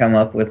had to come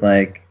up with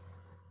like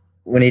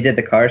when he did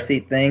the car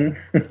seat thing.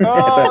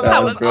 Oh,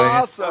 that was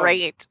awesome.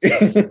 Great.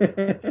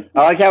 I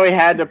like how he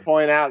had to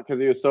point out because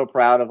he was so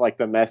proud of like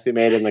the mess he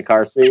made in the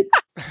car seat.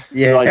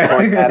 Yeah, like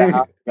point that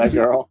out, that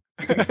girl.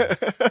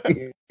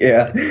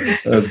 Yeah,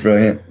 that was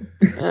brilliant.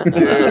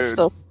 That's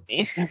so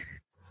funny.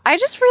 I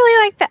just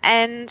really like the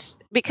end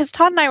because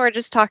Todd and I were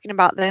just talking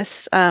about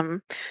this. We're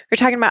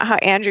talking about how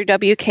Andrew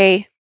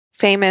WK,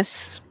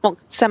 famous, well,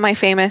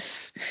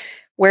 semi-famous,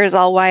 wears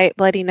all white,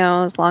 bloody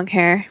nose, long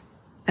hair,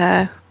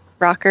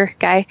 rocker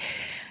guy,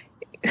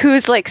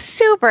 who's like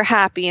super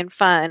happy and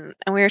fun.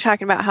 And we were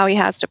talking about how he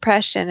has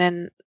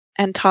depression,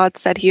 and Todd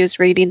said he was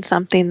reading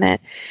something that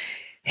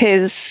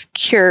his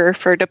cure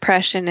for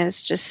depression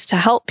is just to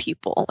help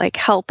people, like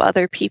help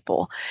other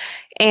people.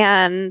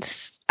 And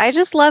I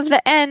just love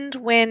the end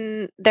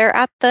when they're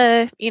at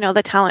the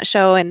talent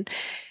show and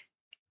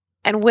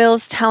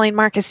Will's telling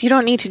Marcus, you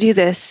don't need to do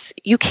this.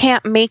 You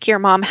can't make your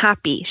mom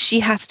happy.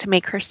 She has to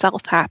make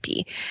herself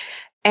happy.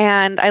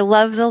 And I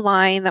love the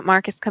line that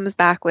Marcus comes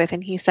back with,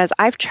 and he says,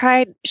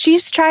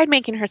 she's tried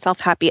making herself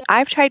happy.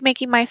 I've tried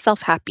making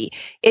myself happy.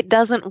 It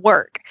doesn't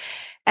work.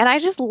 And I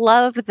just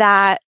love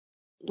that,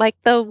 like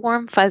the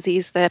warm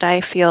fuzzies that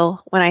I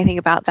feel when I think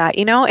about that.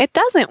 It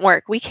doesn't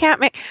work. We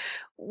can't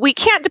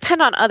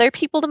depend on other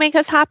people to make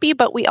us happy,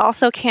 but we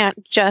also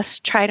can't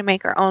just try to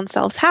make our own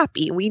selves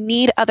happy. We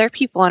need other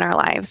people in our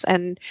lives.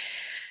 And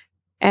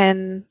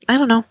I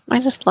don't know.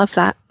 I just love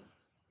that.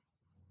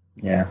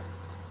 Yeah.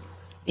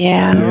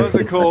 Yeah.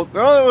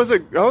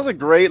 That was a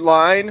great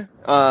line,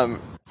 and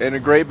a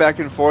great back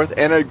and forth,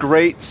 and a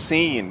great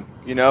scene.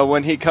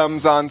 When he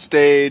comes on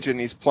stage and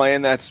he's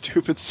playing that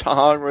stupid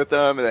song with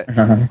them,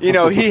 and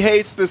he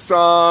hates the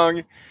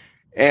song,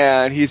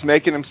 and he's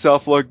making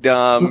himself look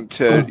dumb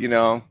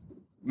to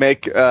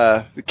make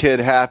the kid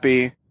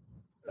happy.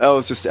 That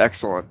was just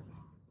excellent.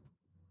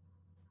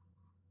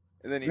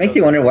 And then makes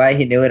you wonder why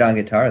he knew it on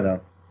guitar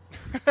though.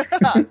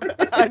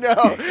 I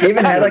know. He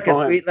even had like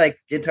a sweet like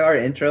guitar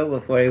intro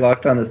before he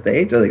walked on the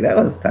stage. I was like, that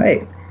was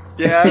tight.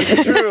 Yeah,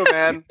 it's true,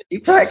 man. He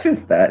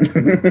practiced that.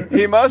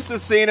 He must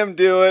have seen him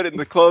do it in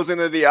the closing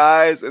of the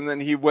eyes, and then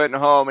he went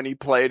home and he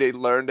played it,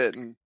 learned it,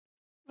 and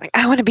like,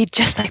 I want to be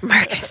just like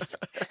Marcus.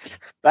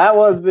 That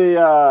was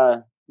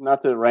the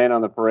not to rain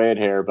on the parade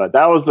here, but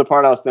that was the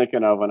part I was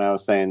thinking of when I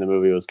was saying the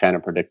movie was kind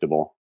of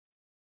predictable.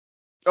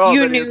 Oh,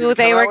 you knew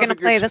they were going to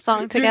play the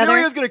song together? You knew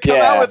he was going to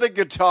come out with a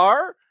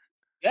guitar?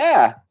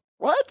 Yeah.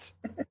 What?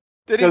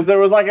 Because there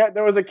was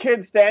a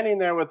kid standing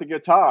there with a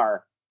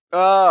guitar.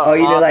 Oh,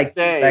 you did on like 2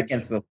 stage.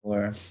 seconds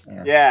before.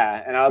 Yeah.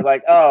 Yeah, and I was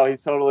like, oh,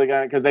 he's totally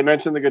gonna, because they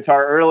mentioned the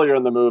guitar earlier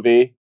in the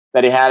movie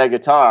that he had a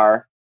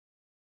guitar.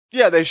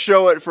 Yeah, they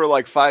show it for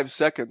like 5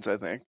 seconds, I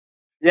think.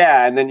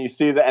 Yeah, and then you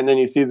see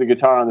the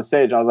guitar on the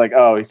stage. And I was like,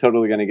 oh, he's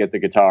totally gonna get the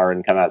guitar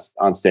and come out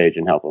on stage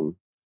and help him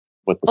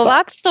with the Well, song.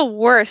 that's the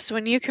worst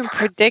when you can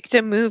predict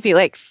a movie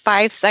like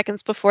 5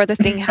 seconds before the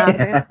thing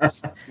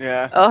happens.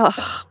 Yeah.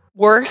 Ugh,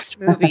 worst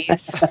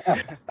movies.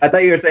 I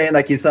thought you were saying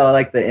like you saw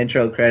like the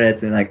intro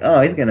credits and like,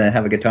 oh, he's gonna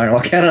have a guitar and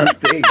walk out on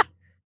stage.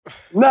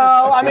 No,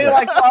 I mean,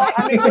 like, well,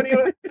 I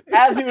mean,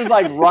 as he was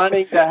like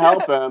running to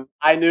help him,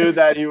 I knew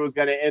that he was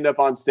gonna end up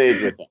on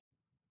stage with him.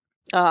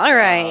 All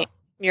right.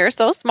 You're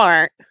so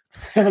smart.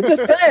 I'm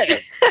just saying.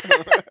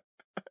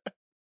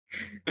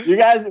 You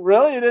guys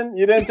really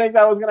you didn't think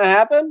that was gonna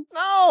happen?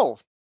 No.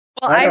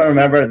 Well, I don't I've seen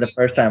remember it the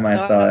first time I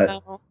saw it.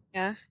 know.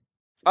 Yeah.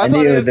 I I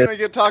thought knew he was this- going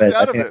to get talked but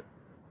out of okay. it.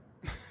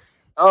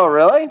 Oh,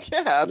 really?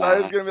 Yeah, I thought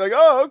he was going to be like,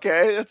 oh,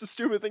 okay, that's a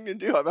stupid thing to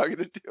do. I'm not going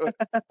to do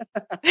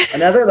it.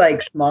 Another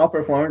like small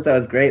performance that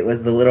was great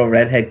was the little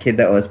redhead kid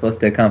that was supposed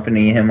to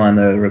accompany him on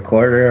the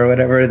recorder or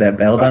whatever that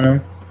bailed on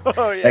him.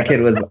 Oh, yeah. That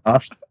kid was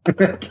awesome.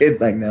 That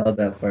kid like nailed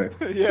that part.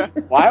 Yeah.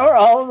 Why were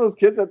all of those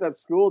kids at that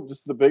school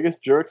just the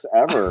biggest jerks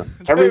ever?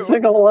 They Every were.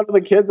 single one of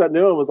the kids that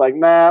knew him was like,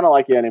 nah, I don't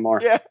like you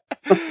anymore. Yeah.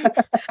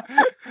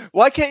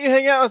 Why can't you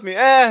hang out with me?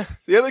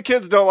 The other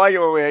kids don't like it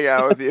when we hang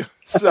out with you.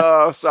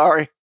 So,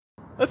 sorry.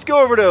 Let's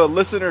go over to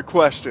listener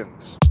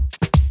questions.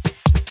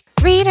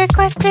 Reader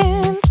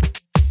questions.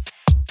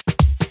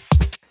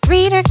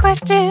 Reader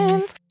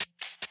questions.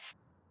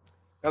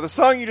 Now, the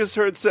song you just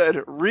heard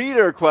said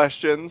reader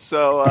questions,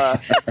 so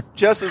it's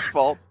Jess's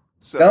fault.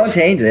 So. Don't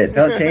change it.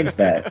 Don't change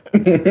that.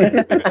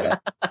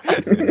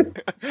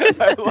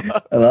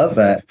 I love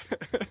that.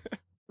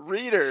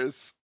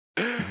 Readers.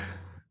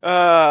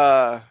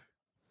 Well,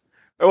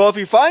 if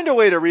you find a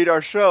way to read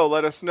our show,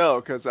 let us know,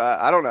 because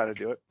I don't know how to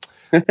do it.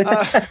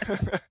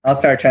 I'll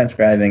start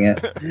transcribing it.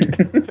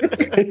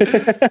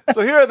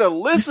 So here are the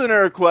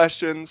listener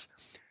questions.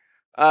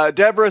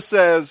 Deborah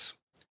says,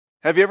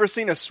 have you ever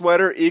seen a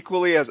sweater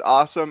equally as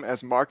awesome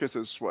as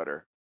Marcus's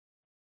sweater?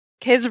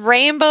 His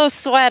rainbow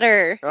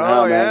sweater.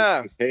 Oh, man,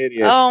 yeah. it's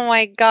hideous. Oh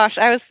my gosh.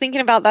 I was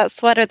thinking about that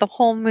sweater the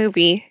whole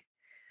movie.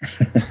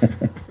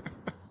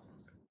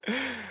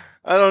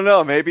 I don't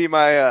know. Maybe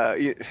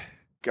my,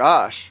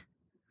 gosh.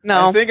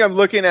 No. I think I'm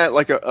looking at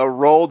like a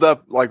rolled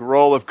up like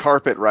roll of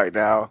carpet right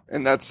now,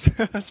 and that's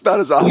about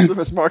as awesome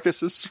as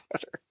Marcus's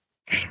sweater.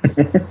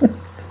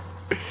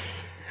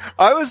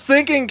 I was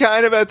thinking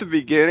kind of at the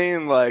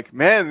beginning, like,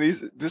 man,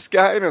 this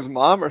guy and his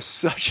mom are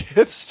such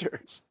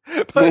hipsters,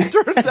 but it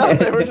turns out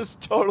they were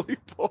just totally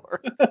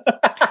poor.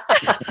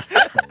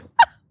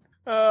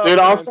 Oh, Dude, man.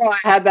 also I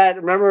had that.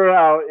 Remember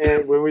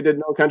when we did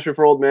No Country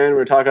for Old Men? We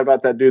were talking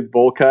about that dude's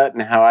bowl cut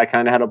and how I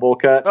kind of had a bowl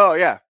cut. Oh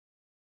yeah.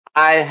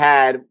 I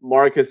had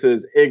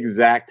Marcus's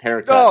exact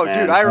haircut. Oh, man.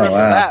 dude, I remember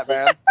wow. that,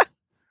 man.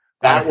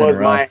 that was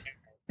rough. my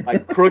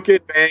like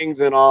crooked bangs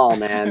and all,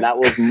 man. That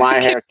was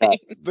my haircut.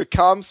 The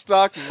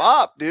Comstock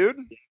mop, dude.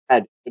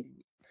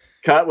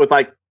 Cut with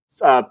like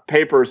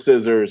paper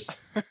scissors.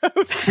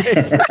 Paper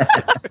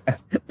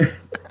scissors.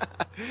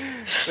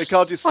 They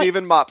called you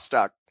Steven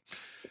Mopstock.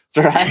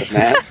 That's right,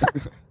 man.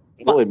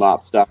 Holy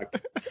mop stock.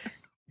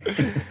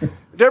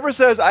 Deborah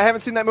says, I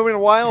haven't seen that movie in a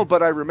while,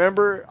 but I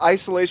remember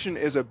isolation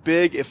is a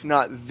big, if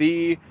not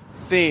the,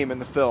 theme in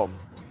the film.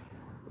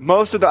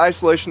 Most of the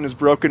isolation is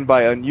broken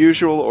by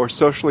unusual or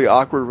socially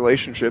awkward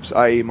relationships,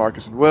 i.e.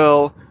 Marcus and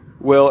Will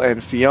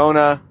and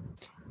Fiona,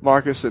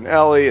 Marcus and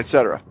Ellie,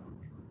 etc.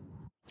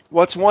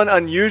 What's one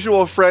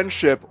unusual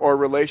friendship or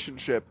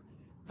relationship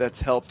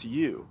that's helped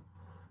you?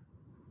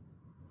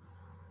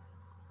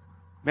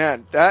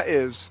 Man, that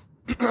is...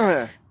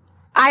 I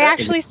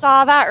actually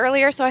saw that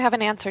earlier, so I have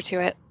an answer to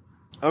it.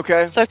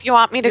 Okay. So if you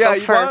want me to go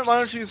first. Why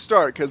don't you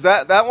start? Because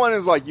that one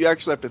is like, you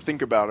actually have to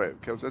think about it,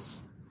 because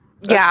that's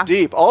Yeah.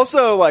 deep.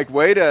 Also, like,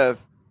 way to...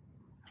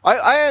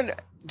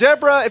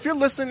 Deborah, if you're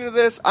listening to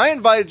this, I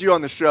invited you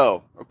on the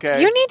show,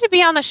 okay? You need to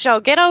be on the show.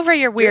 Get over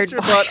your weird Get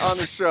your butt bias. on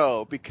the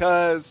show,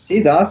 because...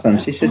 She's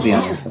awesome. She should be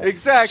on this.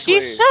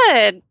 Exactly. She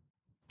should.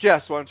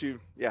 Jess, why don't you,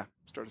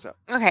 start us out.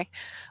 Okay.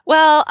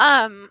 Well,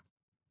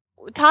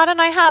 Todd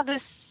and I had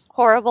this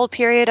horrible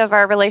period of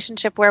our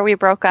relationship where we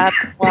broke up.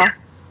 Well,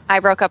 I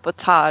broke up with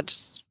Todd,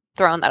 just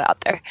throwing that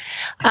out there.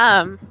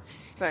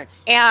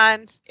 Thanks.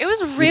 And it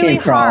was You really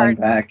came crawling hard.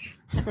 back.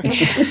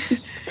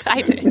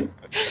 I did.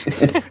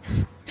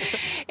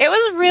 It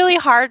was really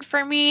hard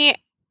for me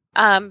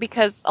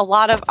because a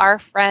lot of our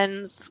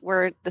friends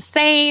were the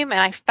same, and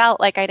I felt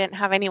like I didn't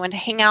have anyone to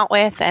hang out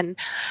with. And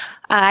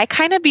I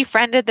kind of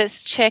befriended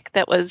this chick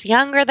that was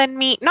younger than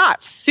me,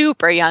 not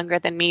super younger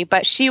than me,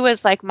 but she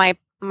was like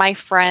my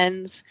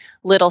friend's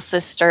little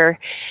sister,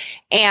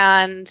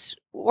 and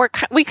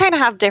we kind of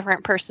have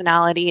different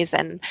personalities,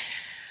 and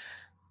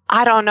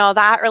I don't know,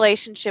 that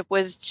relationship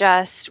was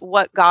just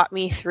what got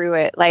me through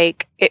it.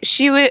 Like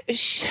she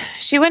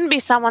wouldn't be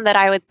someone that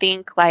I would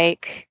think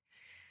like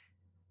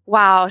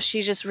wow,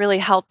 she just really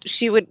helped.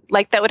 She would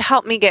that would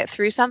help me get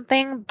through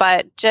something,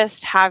 but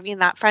just having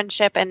that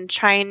friendship and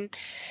trying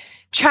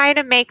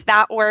to make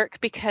that work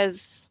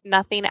because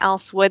nothing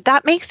else would.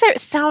 That makes it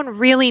sound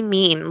really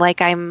mean,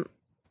 like I'm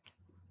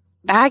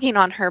bagging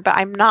on her, but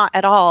I'm not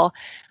at all.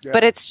 Yeah.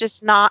 But it's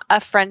just not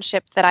a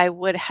friendship that I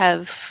would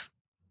have,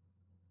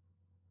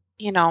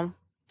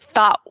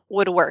 thought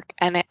would work.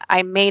 And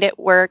I made it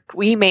work.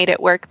 We made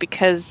it work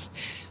because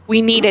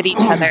we needed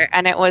each other.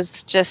 And it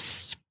was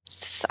just,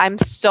 I'm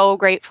so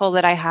grateful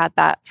that I had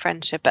that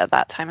friendship at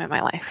that time in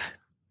my life.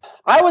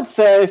 I would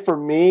say for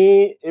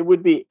me, it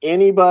would be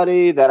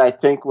anybody that I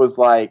think was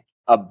like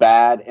a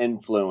bad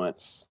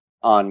influence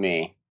on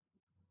me.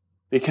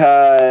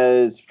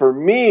 Because for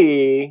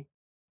me,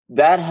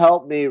 that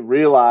helped me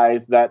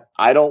realize that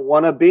I don't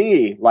want to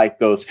be like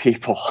those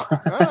people.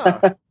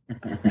 Ah.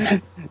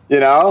 You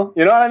know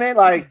what I mean?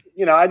 Like,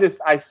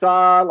 I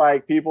saw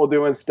like people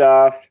doing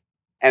stuff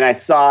and I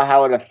saw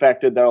how it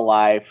affected their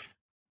life.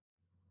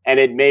 And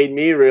it made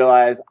me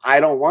realize I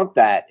don't want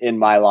that in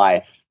my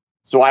life.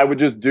 So I would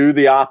just do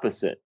the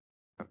opposite.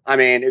 I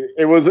mean,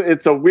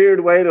 it's a weird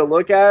way to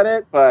look at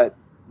it, but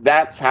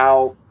that's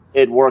how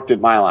it worked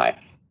in my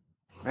life.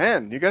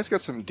 Man, you guys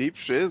got some deep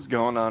shiz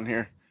going on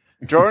here.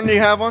 Jordan, do you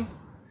have one?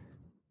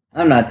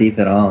 I'm not deep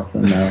at all,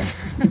 so no.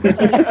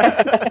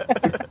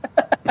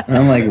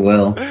 I'm like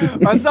Will.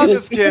 I saw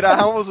this kid. I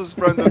almost was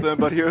friends with him,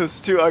 but he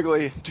was too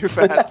ugly, too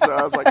fat, so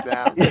I was like,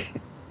 damn.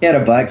 He had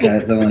a butt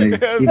cut, so I'm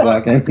like, keep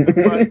walking.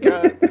 Butt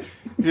cut.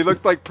 He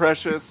looked like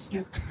Precious.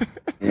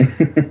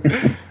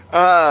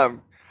 I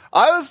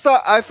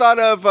thought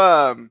of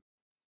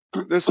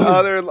this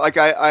other, like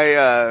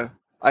I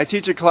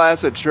teach a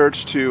class at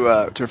church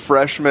to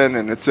freshmen,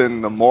 and it's in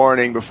the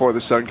morning before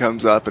the sun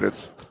comes up, and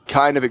it's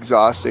kind of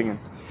exhausting. And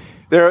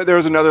there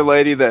was another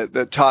lady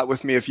that taught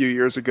with me a few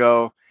years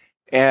ago,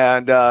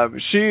 and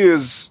she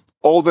is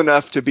old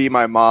enough to be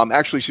my mom.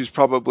 Actually, she's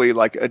probably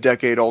like a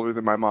decade older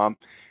than my mom.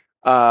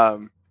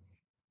 I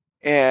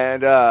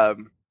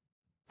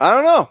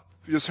don't know.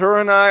 Just her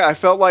and I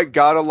felt like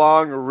got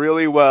along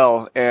really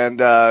well,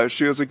 and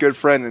she was a good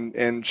friend,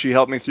 and she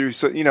helped me through.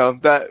 So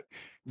that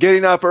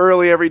getting up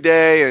early every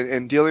day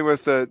and dealing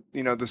with the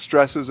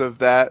stresses of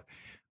that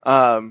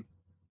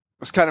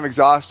was kind of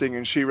exhausting,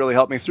 and she really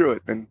helped me through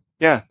it. And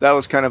yeah, that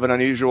was kind of an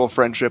unusual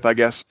friendship, I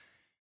guess,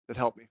 that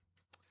helped me.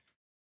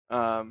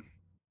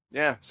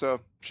 Yeah.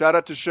 So shout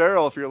out to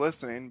Cheryl if you're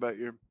listening, but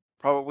you're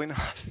probably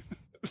not.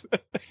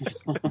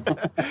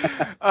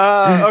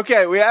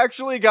 Okay, we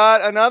actually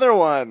got another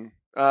one,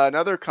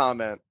 another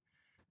comment.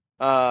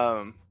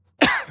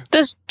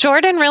 Does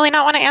Jordan really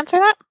not want to answer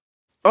that?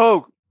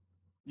 Oh,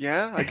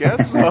 yeah, I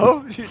guess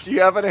so. Do you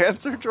have an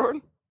answer,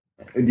 Jordan?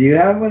 Do you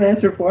have an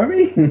answer for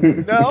me?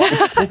 No.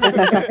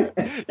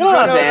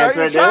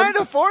 You're trying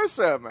to force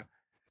him.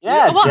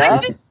 Yeah, well,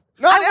 Jess.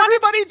 Not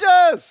everybody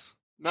does.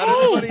 Not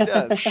everybody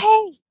does.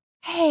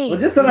 Hey. Well,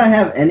 just that I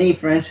have any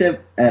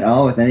friendship at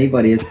all with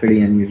anybody is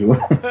pretty unusual.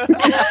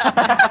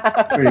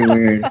 Pretty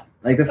weird.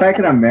 Like, the fact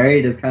that I'm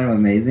married is kind of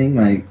amazing.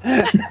 Like,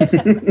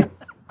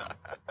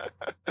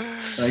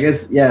 so I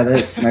guess, yeah,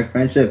 my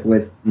friendship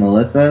with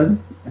Melissa,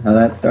 how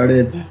that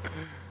started,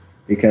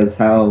 because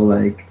how,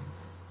 like,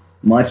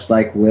 much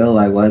like Will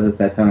I was at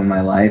that time in my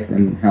life,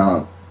 and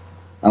how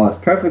I was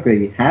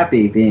perfectly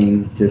happy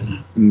being just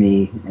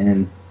me,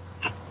 and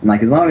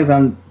like, as long as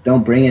I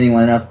don't bring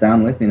anyone else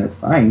down with me, that's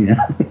fine,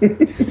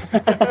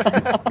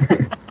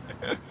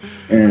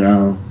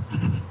 And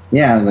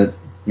yeah, but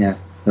yeah.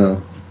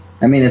 So,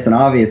 I mean, it's an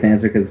obvious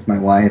answer because it's my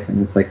wife,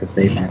 and it's like a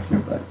safe answer,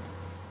 but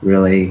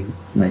really,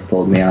 like,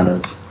 pulled me out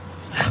of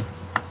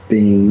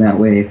being that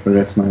way for the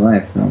rest of my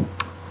life. So,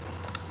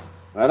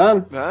 Right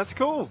on. That's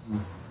cool.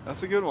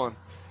 That's a good one.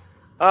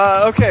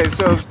 Okay,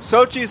 so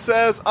Sochi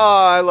says,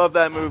 I love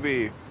that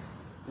movie.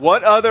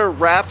 What other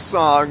rap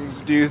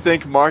songs do you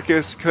think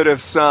Marcus could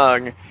have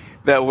sung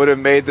that would have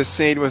made the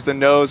scene with the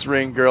nose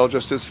ring girl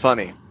just as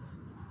funny?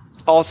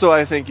 Also,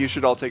 I think you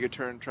should all take a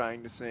turn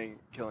trying to sing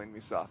Killing Me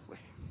Softly.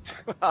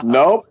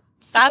 Nope.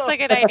 That's a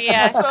good idea.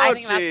 I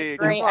think that's Sochi, a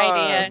great come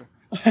idea. on.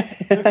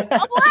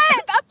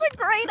 What? That's a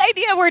great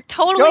idea. We're Go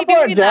totally for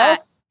doing it, that.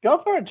 Jess. Go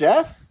for it,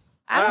 Jess.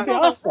 I don't That'd be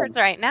know awesome. the words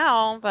right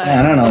now, but yeah,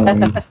 I don't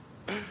know. What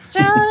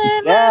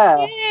strumming Yeah.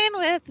 my skin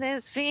with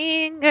his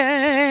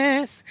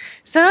fingers,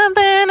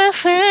 something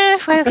with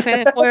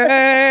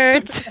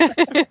words.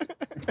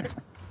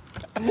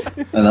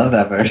 I love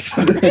that verse.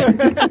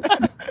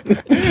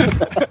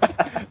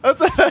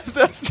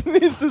 That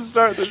needs to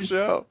start the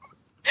show.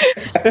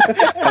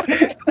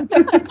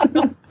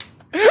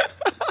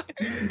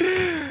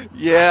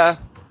 Yeah.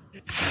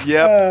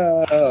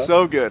 Yep.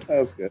 So good. That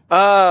was good.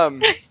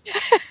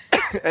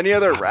 Any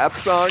other rap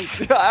songs?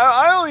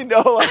 I only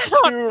know like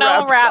two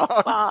rap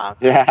songs.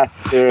 Yeah,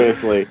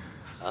 seriously.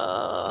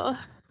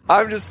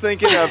 I'm just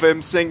thinking of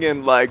him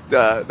singing like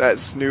that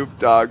Snoop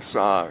Dogg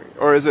song,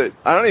 or is it?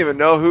 I don't even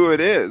know who it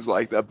is.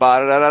 Like the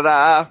ba da da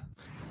da.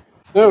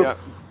 Snoop. Yeah.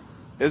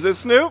 Is it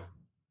Snoop?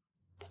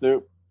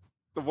 Snoop.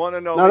 The one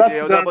and No, only that's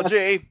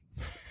D-O-double-G.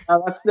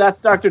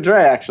 That's Dr.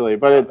 Dre actually,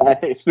 but I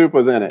think Snoop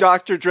was in it.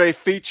 Dr. Dre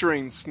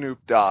featuring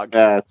Snoop Dogg.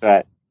 Yeah, that's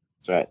right.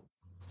 That's right.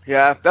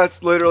 Yeah,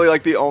 that's literally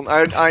like the only.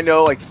 I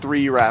know like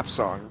 3 rap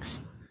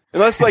songs,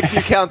 unless like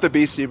you count the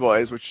Beastie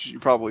Boys, which you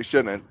probably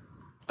shouldn't.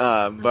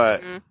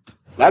 But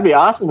That'd be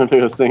awesome if he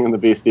was singing the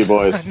Beastie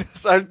Boys.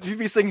 so I'd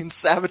be singing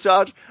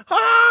Sabotage.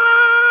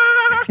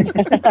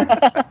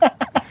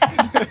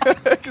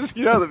 Because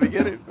you know the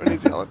beginning when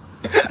he's yelling.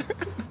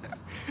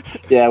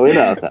 Yeah, we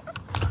know that.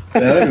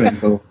 That would have been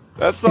cool.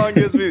 That song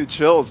gives me the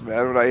chills,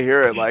 man. When I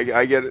hear it, like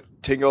I get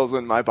tingles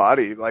in my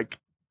body, like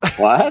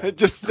What?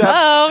 just that.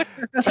 Oh,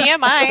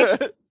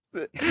 TMI.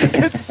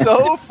 It's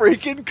so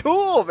freaking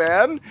cool,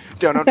 man.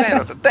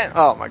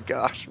 Oh my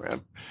gosh,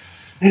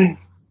 man.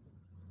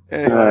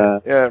 Anyway,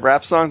 yeah,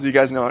 rap songs. You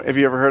guys know? Have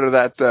you ever heard of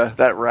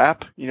that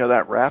rap? You know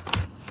that rap?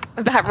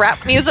 That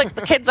rap music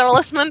the kids are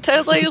listening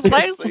to these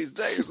days. These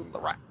days in the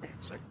rap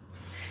music.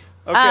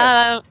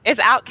 Okay, Is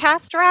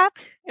Outkast rap?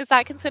 Is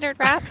that considered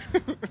rap?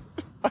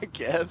 I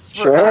guess for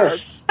Sure.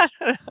 us.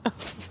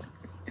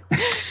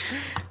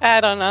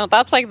 I don't know.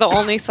 That's like the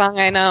only song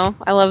I know.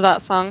 I love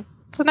that song.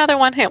 It's another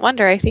one-hit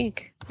wonder, I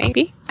think.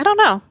 Maybe. I don't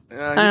know.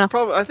 Yeah, he's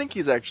probably. I think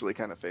he's actually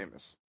kind of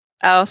famous.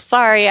 Oh,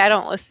 sorry. I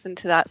don't listen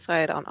to that, so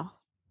I don't know.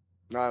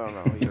 I don't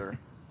know either.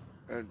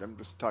 I'm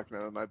just talking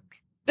to my.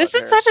 This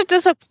butt is hair. such a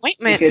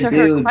disappointment You to could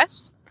her do-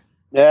 question.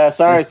 Yeah,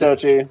 sorry,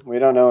 Sochi. We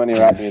don't know any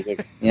rap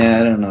music. Yeah,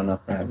 I don't know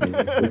enough rap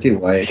music. We're too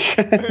white.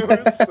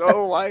 We're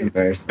so white.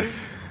 Embarrassing.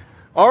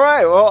 All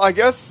right. Well, I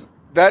guess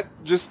that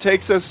just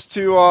takes us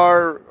to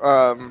our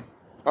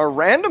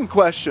random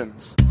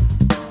questions.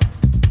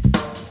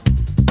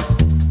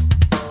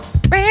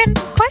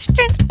 Random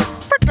questions.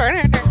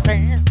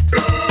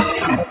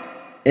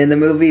 In the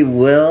movie,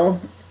 Will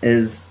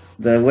is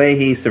the way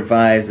he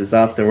survives is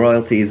off the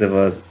royalties of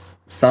a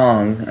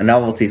song, a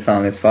novelty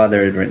song his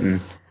father had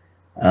written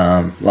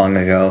long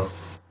ago,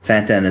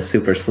 Santa and his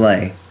Super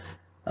Sleigh.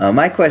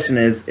 My question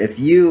is, if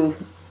you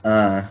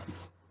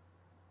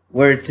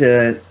were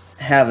to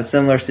have a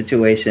similar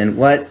situation,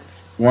 what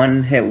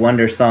one-hit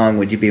wonder song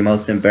would you be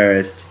most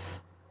embarrassed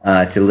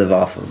to live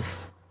off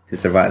of, to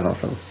survive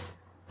off of?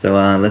 So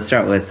let's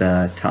start with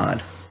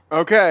Todd.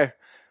 Okay.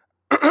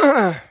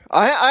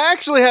 I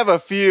actually have a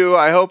few.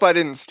 I hope I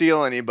didn't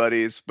steal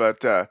anybody's,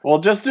 but Well,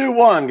 just do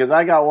one, because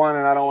I got one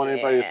and I don't want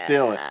anybody to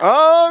steal it.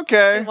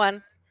 okay.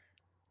 One.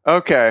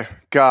 Okay.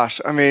 Gosh,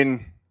 I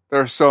mean,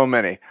 there are so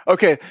many.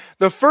 Okay,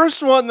 the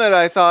first one that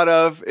I thought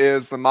of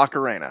is the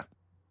Macarena.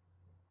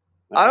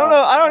 I don't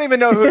know. I don't even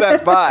know who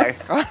that's by.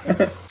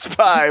 It's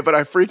by, but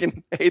I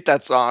freaking hate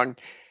that song.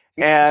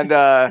 And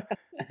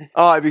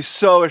I'd be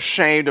so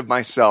ashamed of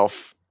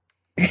myself.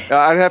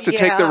 I'd have to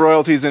take the Yeah.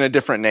 royalties in a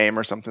different name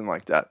or something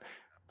like that,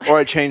 or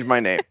I'd change my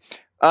name.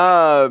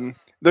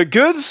 The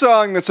good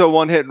song that's a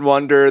one-hit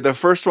wonder. The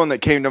first one that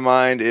came to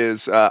mind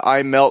is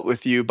 "I Melt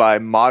with You" by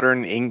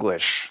Modern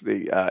English,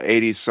 the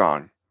 '80s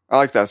song. I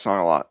like that song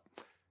a lot.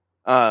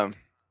 Oh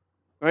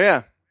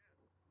yeah.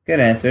 Good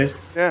answers.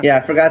 Yeah.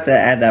 I forgot to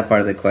add that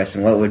part of the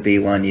question. What would be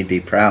one you'd be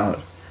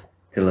proud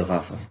to live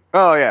off of?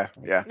 Oh yeah.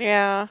 Yeah.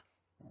 Yeah.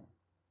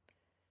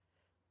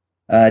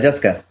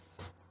 Jessica.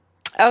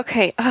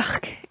 Okay.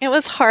 Ugh, it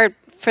was hard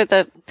for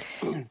the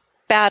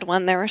bad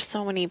one. There were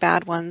so many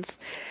bad ones.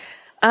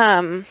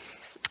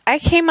 I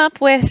came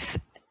up with,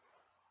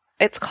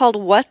 it's called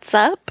What's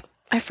Up.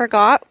 I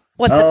forgot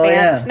what the Oh,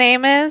 band's yeah.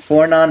 name is.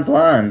 Four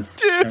Non-Blondes.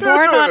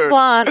 Four Non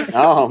Blondes.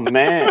 Oh,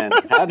 man.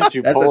 How did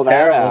you That's pull a that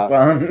terrible out?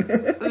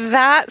 song.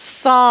 That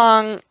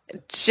song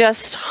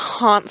just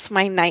haunts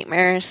my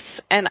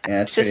nightmares. And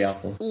Yeah, it's pretty just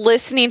awful.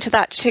 listening to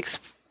that chick's,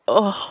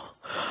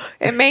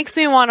 it makes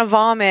me want to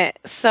vomit.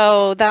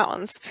 So that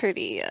one's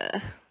pretty,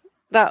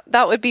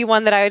 that would be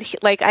one that I would,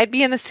 like, I'd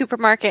be in the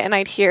supermarket and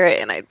I'd hear it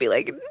and I'd be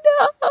like,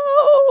 no.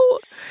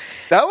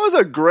 That was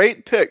a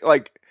great pick.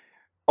 Like,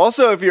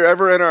 also, if you're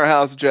ever in our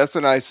house, Jess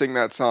and I sing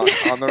that song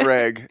on the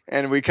reg,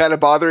 and we kind of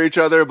bother each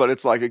other, but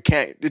it's like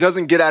it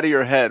doesn't get out of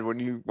your head when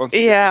you once it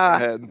gets Yeah.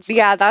 in your head. So-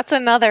 Yeah, that's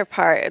another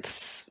part.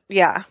 It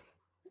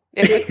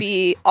would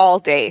be all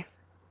day.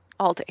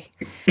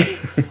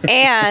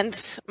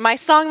 And my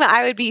song that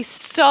I would be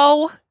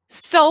so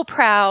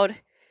proud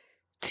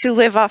to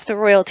live off the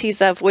royalties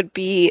of would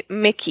be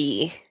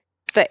Mickey,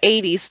 the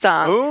 80s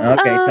song. Ooh.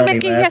 Okay, Oh, Tony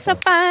Mickey, you're so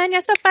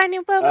Braxton. fine,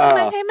 you blow my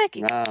mind. Oh, Hey,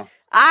 Mickey. no.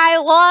 I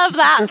love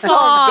that That song's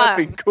song.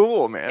 effing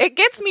cool, man. It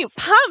gets me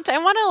pumped. I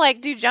want to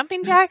like do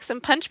jumping jacks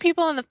and punch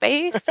people in the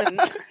face, and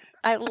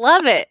I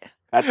love it.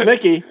 That's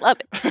Mickey. Love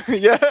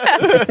it. Yeah.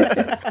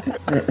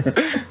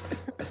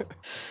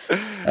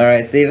 All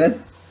right,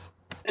 Steven.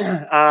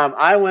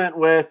 I went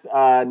with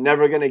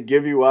Never Gonna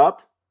Give You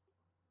Up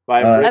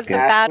by Oh, Rick That's the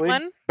bad Astley.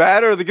 one.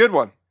 Bad or the good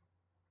one?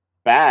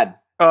 Bad.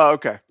 Oh,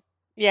 okay.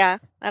 Yeah,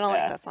 I don't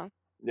Yeah. like that song.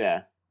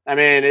 Yeah. I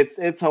mean,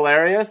 it's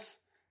hilarious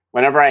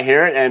whenever I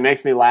hear it, and it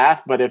makes me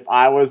laugh. But if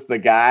I was the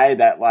guy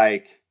that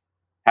like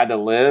had to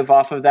live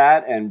off of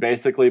that, and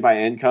basically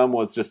my income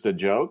was just a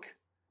joke,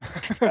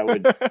 that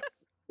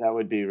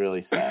would be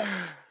really sad.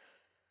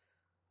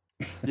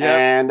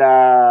 Yeah.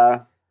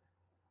 And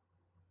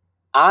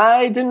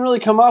I didn't really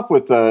come up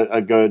with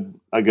a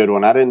good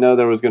one. I didn't know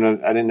you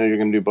were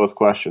gonna do both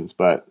questions,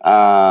 but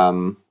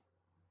I'm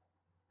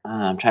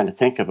trying to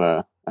think of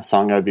a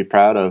song I'd be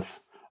proud of.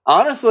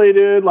 Honestly,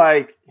 dude,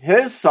 like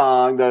his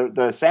song,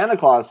 the Santa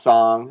Claus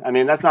song. I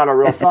mean, that's not a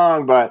real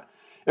song, but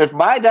if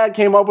my dad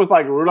came up with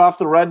like Rudolph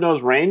the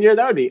Red-Nosed Reindeer,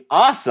 that would be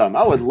awesome.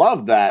 I would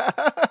love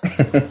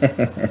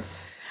that.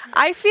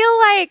 I feel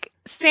like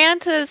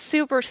Santa's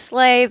Super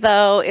Sleigh,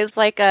 though, is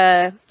like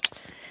it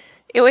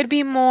would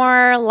be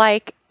more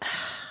like,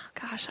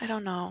 gosh, I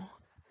don't know.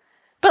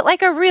 But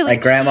like a really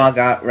like grandma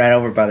got ran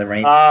over by the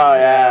reindeer. Oh,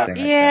 yeah.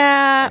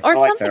 Yeah, or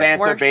like something Santa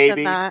worse Baby.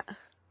 than that.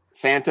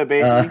 Santa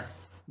Baby.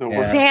 The Yeah.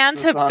 worst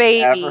Santa song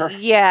Baby, ever.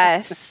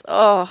 yes.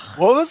 Oh,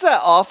 What was that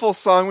awful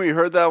song we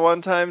heard that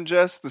one time,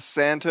 Jess? The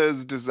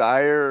Santa's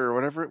Desire or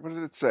whatever. What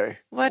did it say?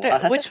 what?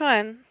 What? Which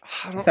one?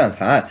 That sounds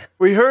hot.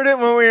 We heard it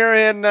when we were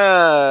in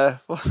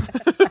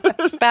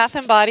Bath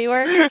and Body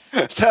Works.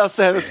 It's how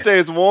Santa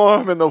stays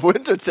warm in the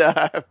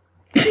wintertime.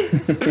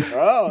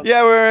 Oh.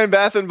 Yeah, we were in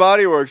Bath and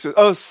Body Works.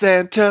 Oh,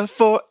 Santa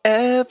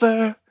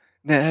forever.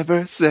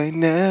 Never say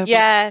never.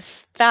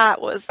 Yes, that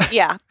was.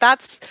 Yeah,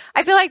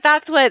 I feel like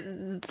that's what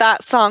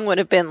that song would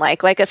have been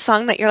like a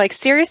song that you're like,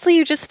 seriously,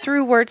 you just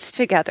threw words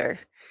together,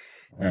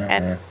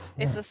 and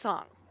it's a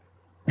song.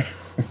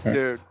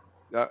 Dude.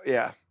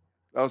 Yeah.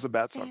 That was a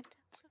bad song.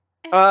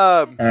 Santa.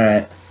 All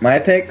right, my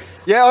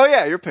picks. Yeah, oh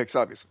yeah, your picks,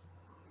 obviously.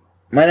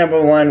 My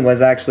number one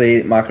was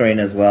actually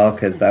Macarena as well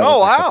because that was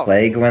Oh, just wow. a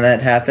plague when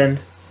that happened.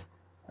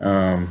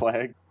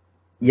 Flag.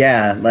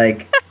 Yeah,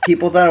 like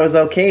people thought it was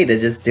okay to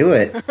just do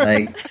it.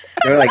 Like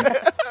they were like,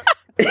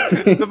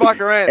 The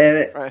Macarena. And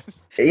it- right.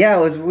 yeah,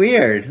 it was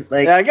weird.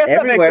 Like Yeah, I guess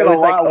that makes everywhere it a was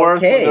lot like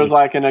worse when okay. there's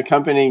like an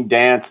accompanying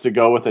dance to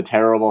go with a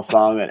terrible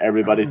song that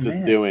everybody's Oh, just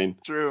man. doing.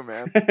 True,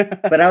 man.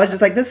 But I was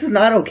just like, this is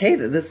not okay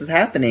that this is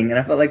happening, and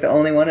I felt like the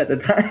only one at the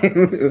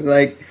time.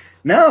 Like,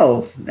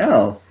 no.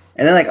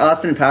 And then like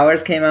Austin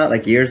Powers came out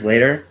like years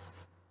later,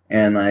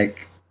 and like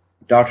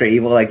Dr.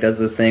 Evil like does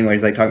this thing where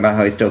he's like talking about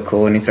how he's still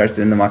cool, and he starts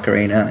doing the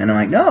Macarena, and I'm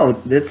like, no,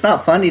 it's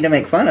not funny to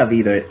make fun of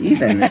either.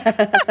 Even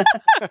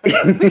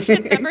We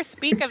should never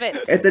speak of it.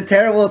 it's a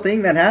terrible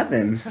thing that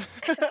happened.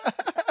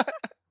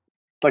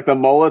 Like the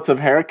mullets of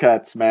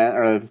haircuts, man,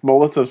 or the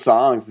mullets of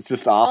songs. It's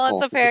just awful.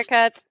 Lots of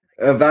haircuts.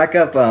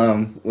 Backup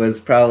was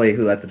probably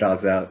Who Let the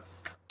Dogs Out.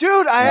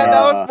 Dude, that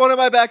was one of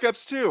my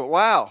backups too.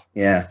 Wow.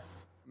 Yeah,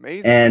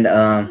 Amazing. and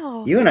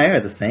Wow. you and I are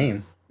the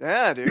same.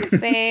 Yeah, dude.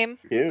 Same.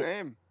 Cute.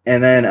 Same.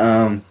 And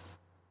then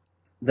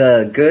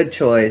the good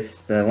choice,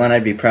 the one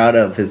I'd be proud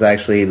of, is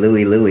actually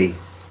Louie Louie.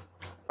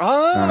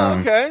 Oh,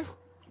 okay.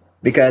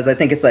 Because I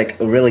think it's like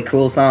a really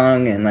cool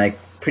song, and like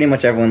pretty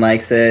much everyone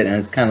likes it, and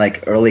it's kind of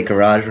like early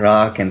garage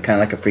rock and kind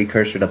of like a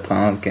precursor to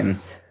punk, and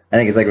I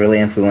think it's like really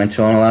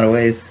influential in a lot of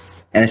ways.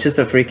 And it's just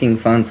a freaking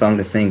fun song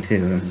to sing too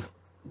and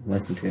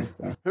listen to.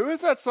 So. Who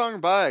is that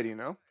song by? Do you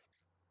know?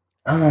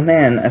 Oh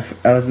man,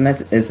 I was meant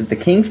to, is it the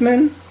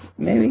Kingsmen?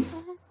 Maybe?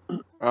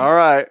 All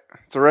right.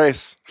 It's a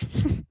race.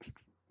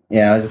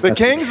 Yeah, I was just The about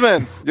to-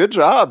 Kingsman. Good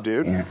job,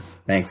 dude. Yeah,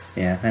 thanks.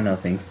 Yeah, I know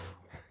things.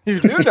 You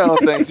do know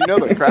things. You know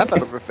the crap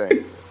out of a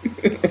thing.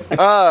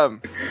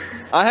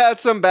 I had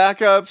some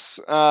backups.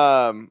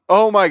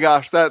 Oh my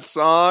gosh, that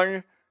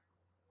song.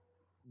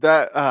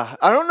 That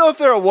I don't know if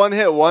they're a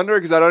one-hit wonder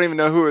because I don't even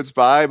know who it's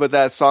by, but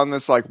that song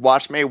that's like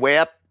 "Watch Me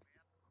Whip,"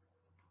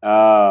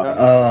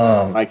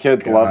 Oh, My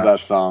kids love that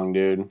gosh. song,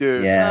 dude.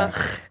 dude. Yeah,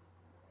 Ugh.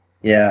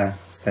 yeah,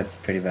 that's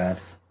pretty bad.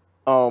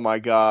 Oh my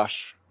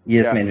gosh.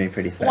 You just Yeah. made me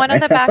pretty sad. One of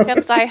the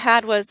backups I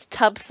had was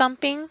Tub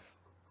Thumping.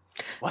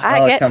 I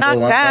Oh, get Temple knocked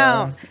Once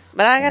down,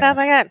 but I get up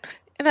again.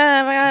 And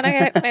oh my God, I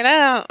get me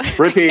down.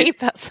 Repeat. I hate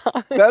that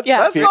song. That- yeah.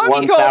 that's- Hit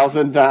song's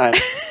 1,000 times.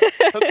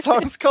 That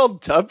song's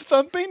called "Tub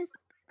Thumping."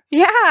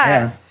 Yeah.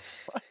 Yeah,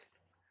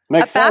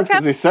 Makes A sense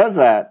because backup? he says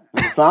that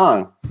in the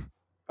song.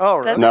 Oh,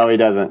 really? No, he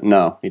doesn't.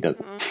 No, he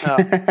doesn't. No.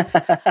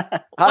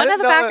 One of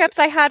the backups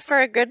I had for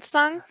a good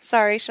song,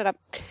 sorry, shut up,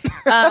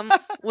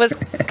 was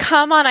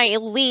Come On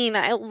Eileen.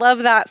 I love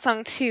that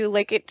song too.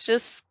 Like, it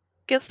just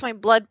gets my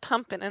blood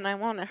pumping and I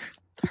want to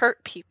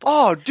hurt people.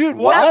 Oh, dude,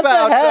 what What the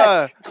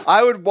about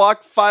I would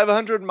walk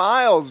 500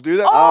 miles, dude?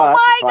 That, Oh that's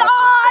a my classic.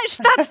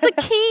 gosh! That's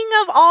the king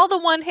of all the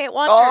one-hit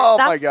wonders. oh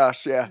my That's-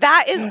 gosh, yeah.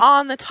 That is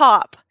on the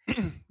top.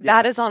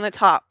 That is on the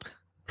top.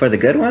 for the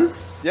good one.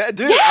 Yeah,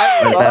 dude,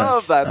 Yes! I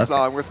love that Okay.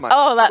 song with my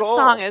Oh, that soul.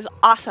 song is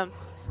awesome.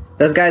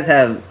 Those guys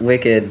have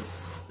wicked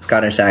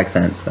Scottish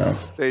accents, so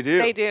They do.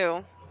 They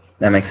do.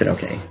 that makes it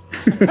okay.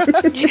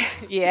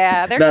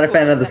 Yeah, they're Not a cool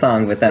fan of the with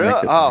song, but that Really?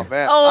 makes it. Oh, okay.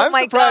 man. Oh I'm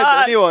my surprised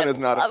God, anyone I is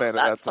not a love fan of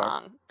that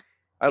song.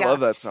 I Yeah. love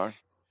that song.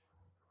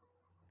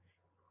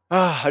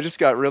 Ah, I just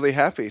got really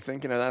happy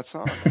thinking of that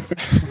song.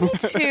 Me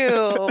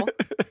too.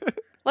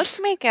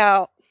 Let's make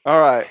out. All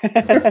right.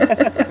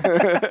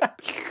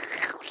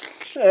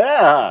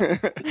 Yeah.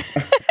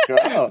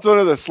 Gross. It's one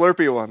of the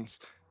Slurpee ones.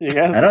 You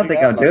guys I don't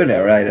think I'm doing it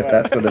right. If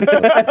that's what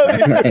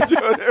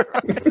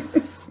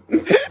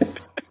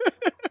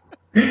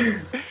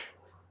it's.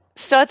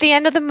 So at the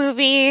end of the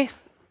movie,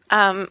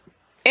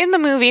 in the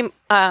movie,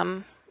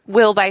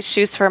 Will buys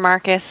shoes for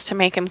Marcus to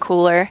make him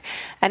cooler.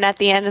 And at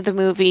the end of the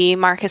movie,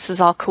 Marcus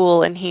is all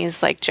cool and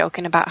he's like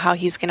joking about how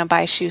he's going to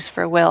buy shoes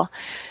for Will.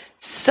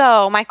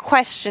 So my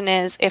question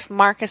is, if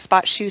Marcus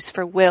bought shoes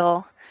for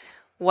Will,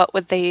 what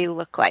would they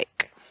look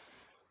like?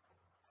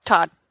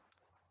 Todd.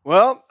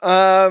 Well,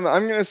 I'm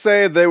going to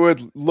say they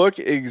would look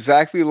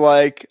exactly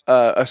like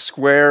a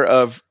square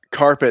of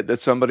carpet that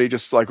somebody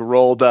just like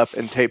rolled up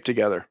and taped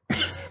together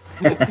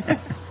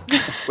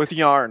with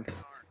yarn.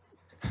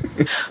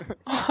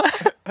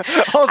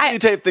 Also, you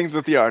tape things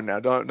with yarn now.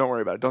 Don't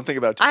worry about it. Don't think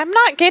about it. I'm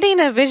not getting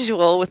a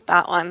visual with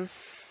that one.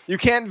 You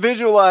can't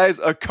visualize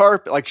a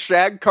carpet, like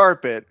shag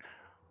carpet,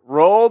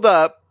 rolled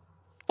up.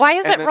 Why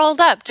is it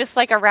rolled up? Just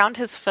like around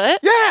his foot?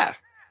 Yeah.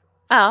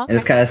 Oh. Okay.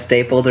 It's kind of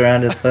stapled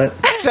around his foot.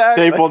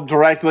 Exactly. Stapled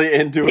directly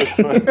into his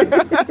foot.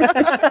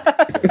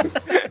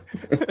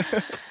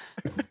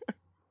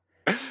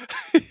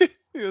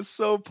 He was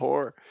so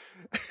poor.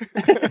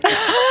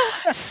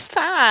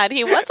 Sad.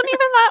 He wasn't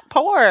even that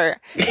poor.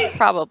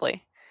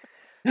 Probably.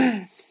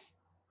 I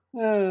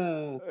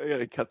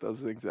gotta cut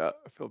those things out.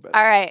 I feel bad.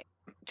 All right,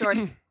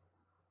 Jordan.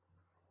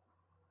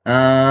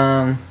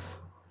 I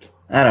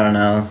don't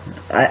know.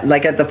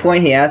 Like at the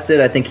point he asked it,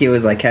 I think he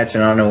was like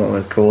catching on to what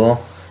was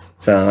cool.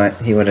 So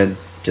he would have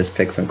just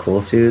picked some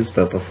cool shoes.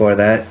 But before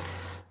that,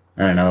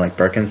 I don't know, like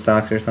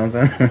Birkenstocks or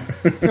something.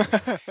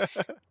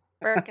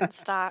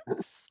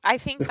 Birkenstocks. I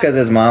think it's because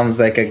his mom's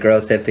like a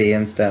gross hippie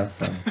and stuff.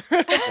 So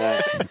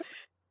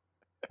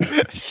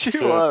she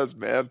was,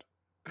 man.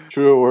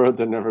 Truer words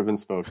have never been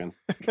spoken.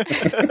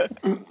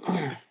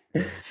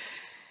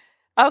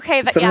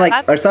 Okay,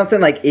 that's... or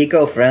something like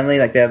eco-friendly,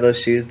 like they have those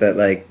shoes that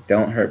like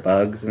don't hurt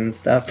bugs and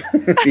stuff.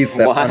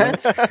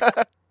 What?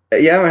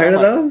 You haven't heard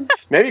of those?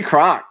 Maybe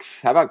Crocs.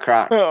 How about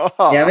Crocs?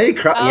 Yeah, maybe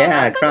Crocs.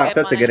 Oh, Crocs.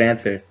 That's a good one.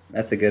 answer.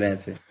 That's a good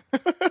answer.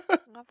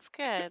 That's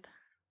good.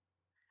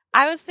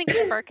 I was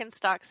thinking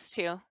Birkenstocks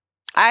too.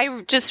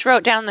 I just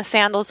wrote down the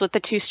sandals with the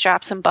 2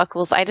 straps and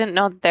buckles. I didn't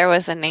know there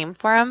was a name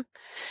for them,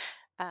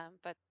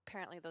 but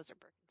apparently those are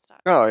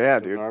Birkenstocks. Oh yeah,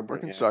 dude.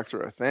 Birkenstocks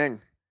are a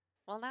thing.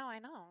 Well, now I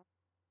know.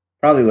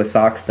 Probably with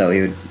socks though.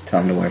 He would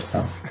tell him to wear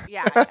socks.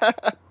 Yeah.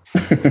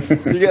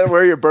 You gotta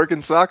wear your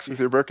Birkenstocks with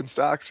your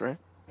Birkenstocks, right?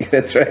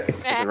 That's right.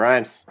 It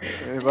rhymes.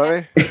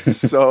 Anybody?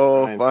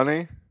 So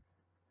funny.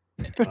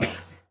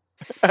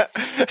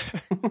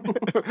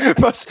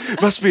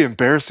 must be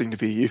embarrassing to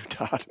be you,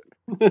 Todd.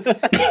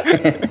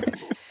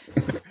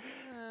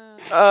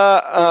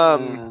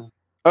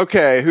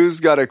 Okay, who's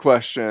got a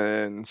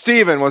question?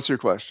 Steven, what's your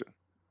question?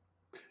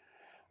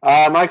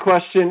 My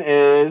question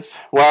is,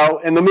 well,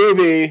 in the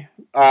movie,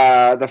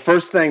 the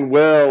first thing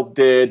Will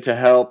did to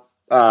help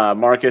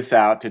Marcus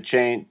out, to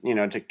change,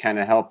 to kind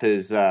of help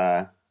his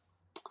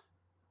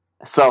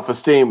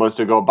self-esteem was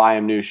to go buy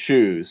him new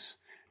shoes.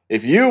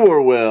 If you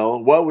were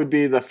Will, what would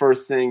be the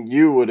first thing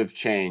you would have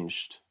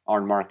changed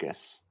on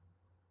Marcus?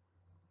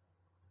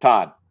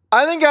 Todd.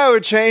 I think I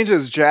would change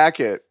his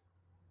jacket.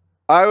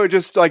 I would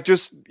just when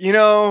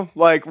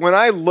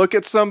I look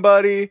at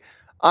somebody,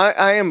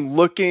 I am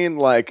looking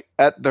like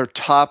at their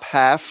top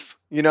half,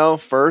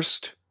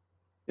 first.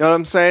 You know what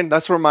I'm saying?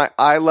 That's where my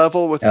eye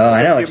level with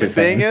the human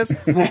being is.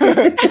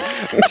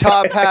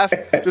 Top half,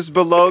 just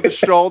below the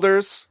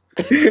shoulders.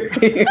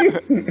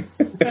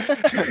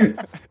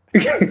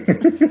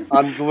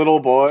 On the little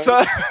boy.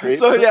 So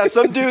yeah,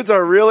 some dudes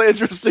are really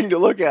interesting to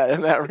look at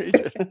in that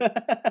region.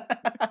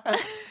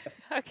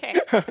 Okay.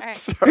 All right.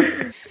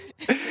 Sorry.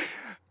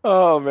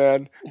 Oh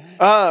man.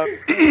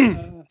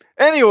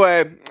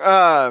 Anyway,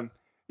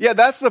 yeah,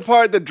 that's the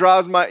part that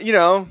draws my.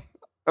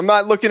 I'm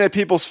not looking at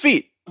people's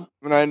feet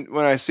when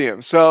I see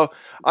him. So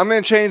I'm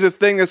going to change the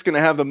thing that's going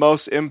to have the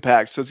most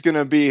impact. So it's going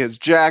to be his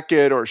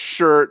jacket or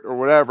shirt or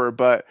whatever.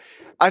 But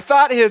I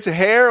thought his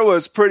hair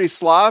was pretty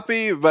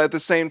sloppy, but at the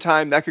same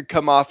time, that could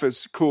come off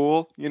as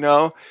cool,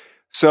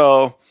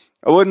 So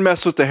I wouldn't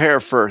mess with the hair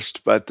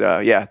first. But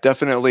yeah,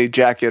 definitely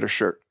jacket or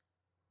shirt.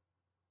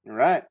 All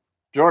right.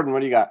 Jordan, what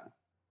do you got?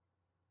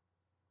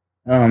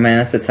 Oh, man,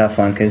 that's a tough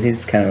one because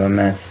he's kind of a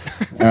mess.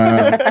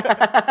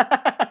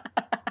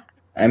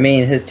 I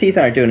mean, his teeth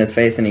aren't doing his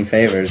face any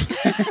favors.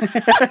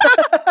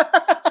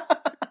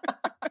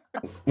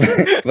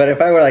 But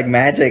if I were like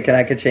magic and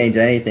I could change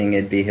anything,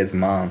 it'd be his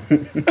mom.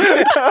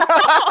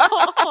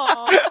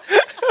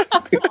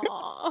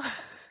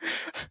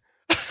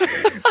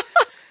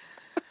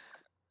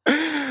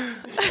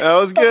 That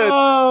was good.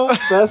 Oh,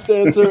 best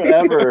answer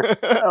ever.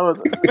 That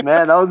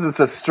was just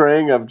a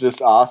string of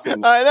just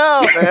awesome. I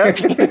know, man.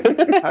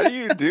 How do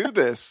you do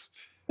this?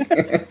 All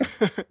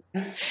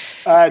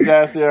right,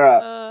 Jess, you're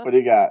up. What do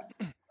you got?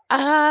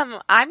 I'm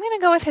gonna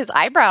go with his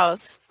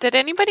eyebrows. Did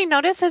anybody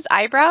notice his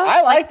eyebrows?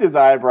 I liked his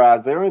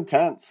eyebrows. They were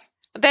intense.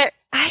 I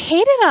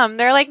hated them.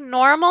 They're like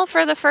normal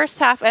for the first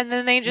half, and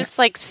then they just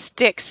like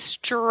stick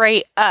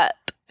straight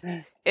up.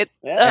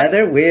 Yeah,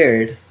 they're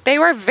weird. They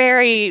were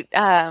very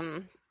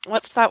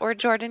what's that word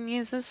Jordan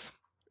uses?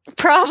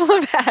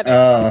 Problematic.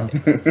 Oh.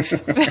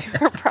 They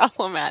were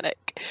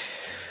problematic.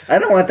 I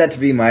don't want that to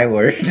be my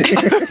word.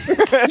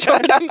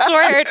 Jordan's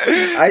word.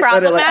 I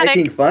started like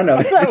making fun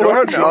of it.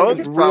 Jordan Really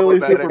owns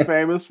problematic. super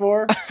famous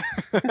for.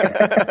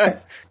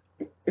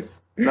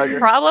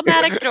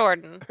 Problematic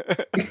Jordan.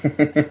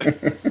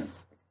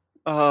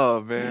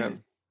 Oh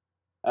man.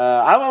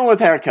 I went with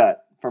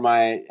haircut for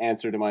my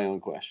answer to my own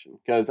question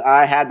because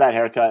I had that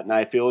haircut and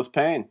I feel his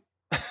pain.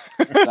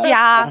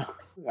 Yeah.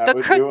 That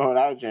would be what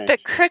I would change. The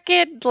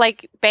crooked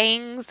like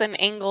bangs and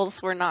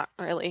angles were not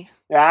really.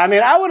 Yeah, I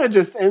mean, I would have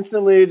just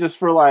instantly, just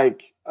for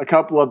like a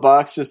couple of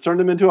bucks, just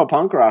turned him into a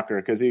punk rocker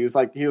because he was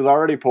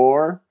already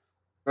poor.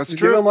 That's Just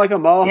true. give him like a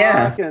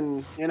mohawk Yeah.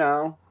 and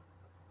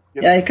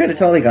Yeah, he could have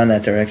totally gone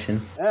that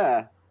direction.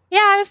 yeah. Yeah,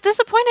 I was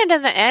disappointed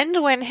in the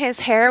end when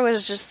his hair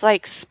was just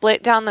like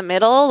split down the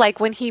middle, like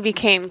when he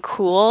became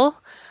cool.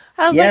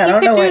 I was Yeah, I like,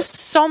 don't you could know do what-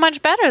 so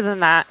much better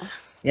than that.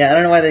 Yeah, I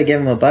don't know why they gave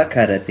him a butt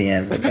cut at the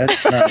end, but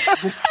that's not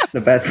the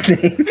best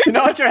thing. You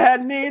know what your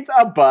head needs?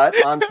 A butt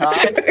on top.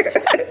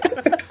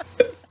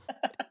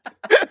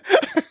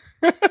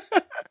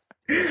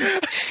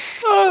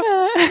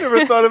 I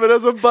never thought of it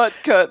as a butt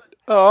cut.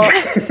 Oh.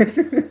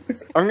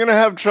 I'm gonna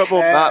have trouble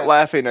not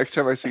laughing next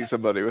time I see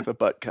somebody with a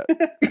butt cut.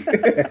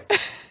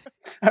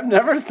 I've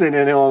never seen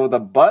anyone with a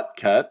butt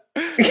cut.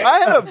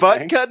 I had a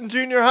butt cut in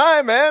junior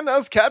high, man. I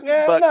was Captain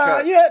Butt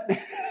Cut. yet.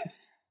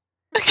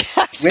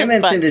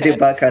 Women tend to do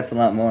butt cuts a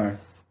lot more.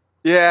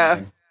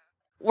 Yeah.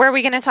 Were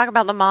we going to talk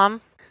about the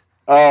mom?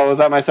 Oh, was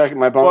that my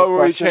bonus What would we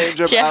question? change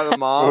about Yeah. the What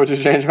mom? would you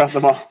change about the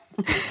mom?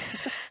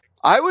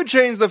 I would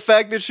change the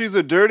fact that she's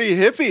a dirty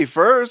hippie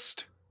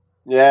first.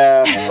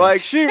 Yeah.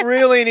 Like, she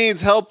really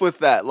needs help with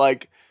that.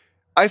 Like,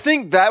 I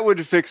think that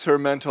would fix her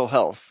mental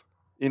health.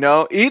 You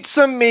know, eat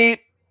some meat.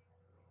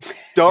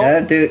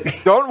 Yeah, dude.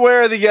 Don't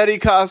wear the Yeti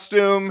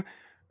costume.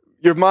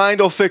 Your mind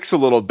will fix a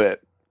little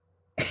bit.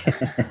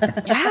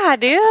 Yeah,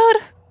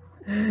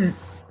 dude.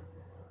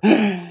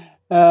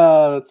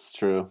 Oh, that's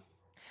true.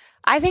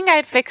 I think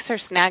I'd fix her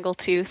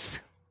snaggletooth.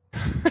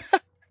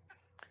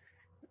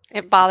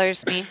 It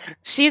bothers me.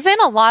 She's in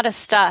a lot of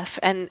stuff,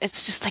 and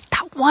it's just like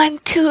that one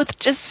tooth,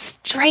 just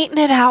straighten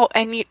it out,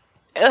 and you.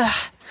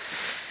 Ugh.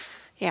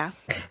 Yeah.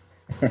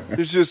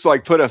 Just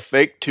like put a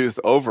fake tooth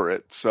over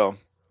it. So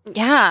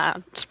Yeah.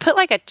 Just put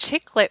like a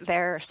chiclet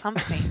there or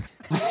something.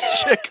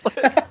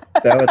 chiclet.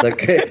 That would look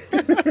good.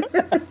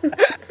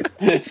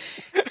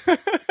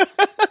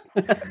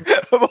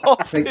 Of all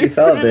think you things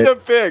solved for you it. to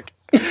pick.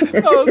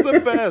 That was the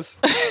best.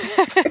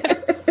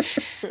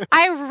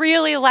 I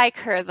really like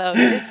her, though.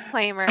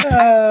 Disclaimer. I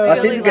Oh,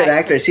 really she's a good like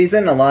actress. She's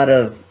in a lot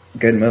of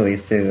good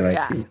movies too. Like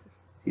Yeah.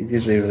 she's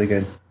usually really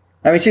good.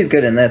 I mean, she's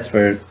good in this.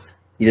 For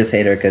you just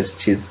hate her because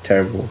she's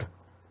terrible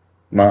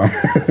mom.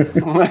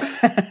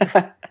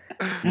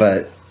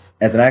 But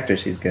as an actor,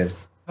 she's good.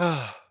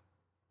 Man.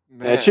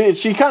 Yeah,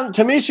 she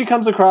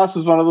comes across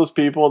as one of those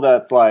people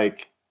that's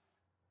like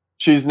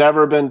she's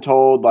never been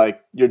told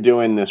like you're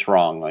doing this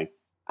wrong. Like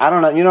I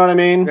don't know, you know what I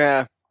mean?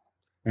 Yeah.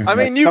 Mhm. I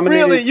mean, you Somebody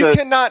really, needs you to-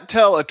 cannot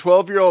tell a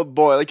 12-year-old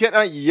boy, like, you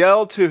cannot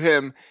yell to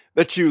him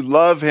that you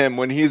love him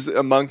when he's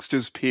amongst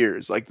his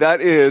peers. Like, that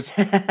is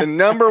the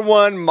number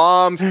one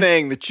mom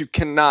thing that you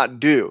cannot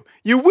do.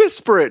 You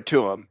whisper it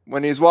to him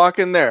when he's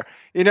walking there,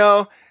 you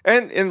know,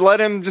 and let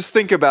him just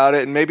think about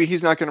it, and maybe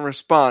he's not going to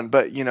respond,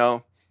 but, you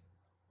know,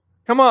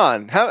 come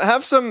on,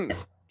 have some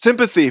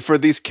sympathy for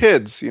these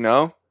kids, you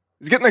know?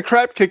 He's getting the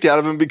crap kicked out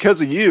of him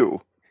because of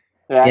you.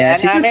 Yeah,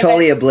 and she's I just mean,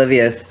 totally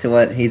oblivious to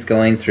what he's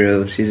going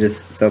through. She's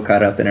just so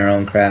caught up in her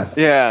own crap.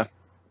 Yeah.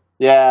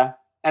 Yeah.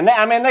 And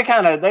they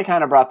kind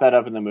of brought that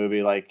up in the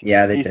movie. Like,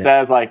 Yeah, they he did.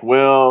 says like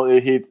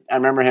I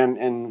remember him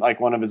in like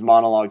one of his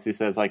monologues. He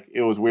says like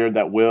it was weird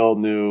that Will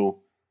knew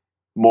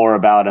more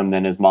about him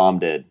than his mom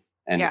did,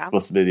 and Yeah. it's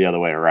supposed to be the other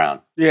way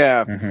around.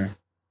 Yeah. Mhm.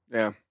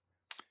 Yeah.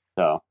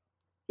 So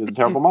she's a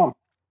terrible mom.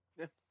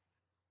 Yeah.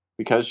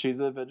 Because she's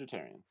a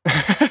vegetarian.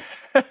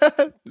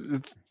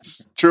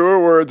 It's truer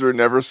words were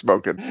never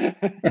spoken.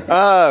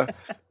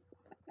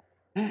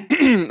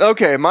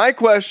 Okay, my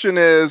question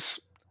is,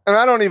 and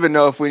I don't even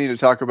know if we need to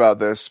talk about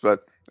this, but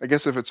I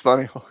guess if it's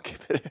funny, I'll keep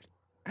it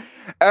in.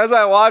 As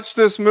I watched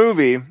this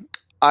movie,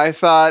 I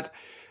thought,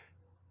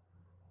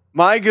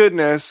 my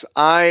goodness,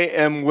 I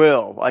am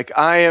Will. Like,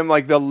 I am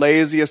like the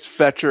laziest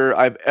fetcher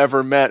I've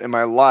ever met in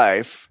my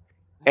life.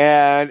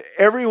 And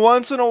every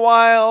once in a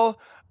while,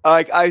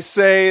 like, I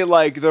say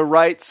like the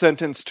right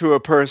sentence to a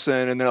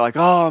person and they're like,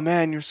 oh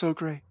man, you're so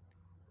great.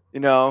 You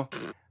know?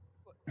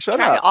 Shut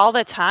Try up. all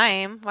the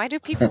time. Why do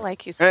people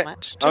like you so Eh,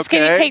 much? Just can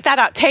you okay. take that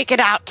out? Take it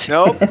out.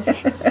 Nope.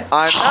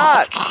 I'm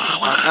not.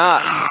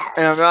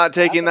 And I'm not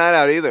taking that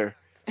out either.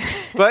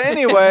 But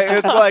anyway,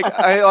 it's like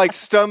I like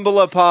stumble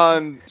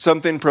upon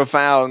something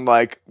profound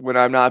like when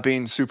I'm not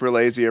being super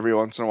lazy every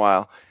once in a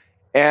while.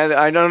 And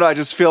I don't know, I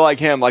just feel like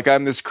him, like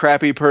I'm this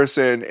crappy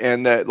person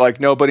and that like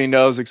nobody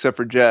knows except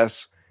for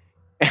Jess.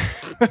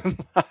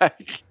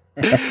 Like,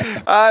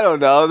 I don't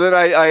know. Then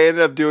I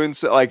ended up doing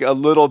like a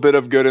little bit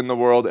of good in the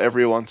world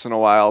every once in a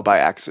while by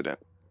accident.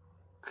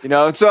 You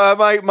know, and so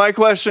my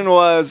question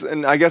was,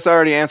 and I guess I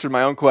already answered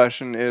my own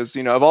question, is,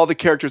 you know, of all the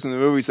characters in the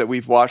movies that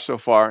we've watched so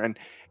far, and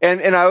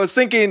And I was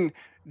thinking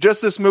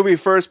just this movie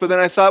first, but then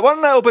I thought, why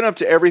don't I open up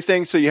to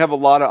everything so you have a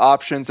lot of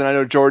options? And I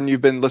know, Jordan,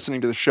 you've been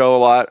listening to the show a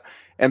lot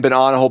and been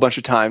on a whole bunch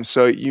of times,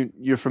 so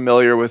you're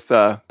familiar with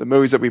the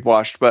movies that we've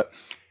watched. But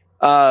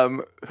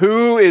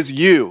who is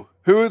you?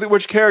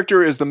 Which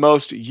character is the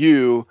most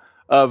you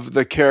of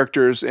the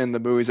characters in the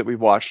movies that we've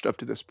watched up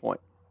to this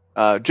point?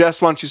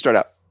 Jess, why don't you start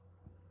out?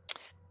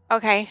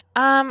 Okay.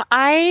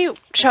 I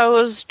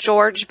chose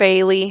George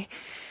Bailey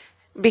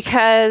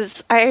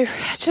because I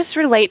just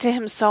relate to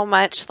him so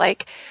much.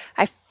 Like,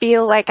 I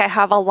feel like I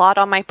have a lot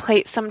on my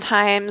plate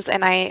sometimes,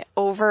 and I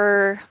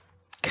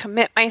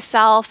overcommit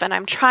myself, and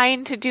I'm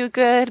trying to do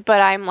good,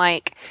 but I'm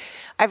like,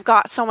 I've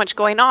got so much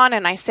going on,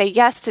 and I say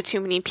yes to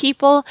too many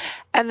people,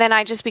 and then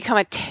I just become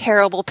a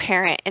terrible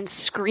parent and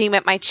scream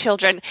at my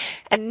children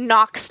and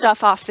knock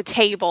stuff off the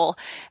table.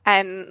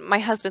 And my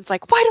husband's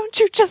like, why don't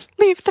you just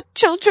leave the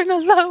children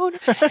alone?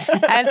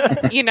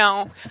 And, you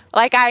know,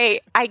 like I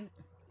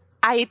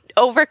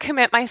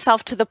overcommit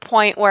myself to the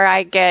point where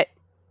I get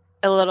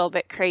a little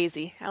bit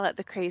crazy. I let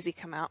the crazy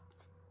come out.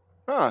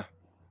 Huh.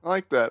 I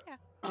like that. Yeah.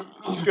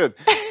 That's good.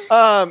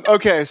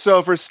 Okay,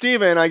 so for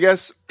Steven, I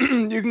guess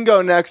you can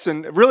go next.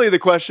 And really the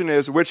question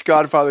is, which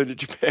Godfather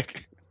did you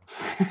pick?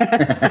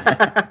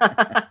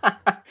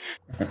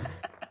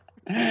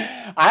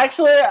 Hey,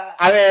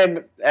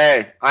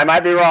 I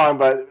might be wrong,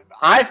 but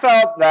I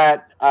felt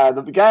that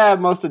the guy I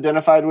most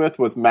identified with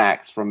was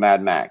Max from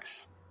Mad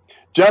Max.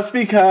 Just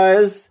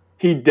because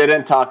he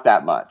didn't talk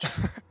that much.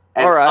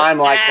 And all right. I'm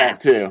like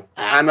that too.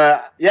 I'm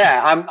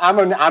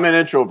an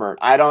introvert.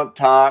 I don't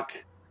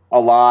talk a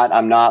lot.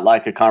 I'm not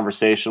like a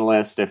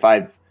conversationalist. If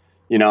I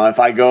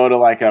go to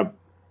like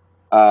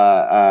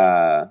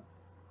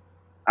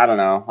I don't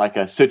know, like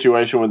a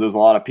situation where there's a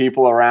lot of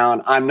people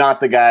around, I'm not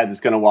the guy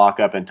that's going to walk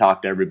up and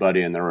talk to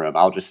everybody in the room.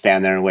 I'll just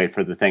stand there and wait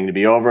for the thing to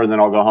be over, and then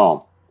I'll go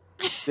home.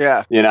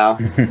 Yeah. You know?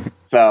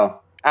 So,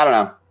 I don't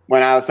know.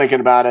 When I was thinking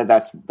about it,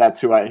 that's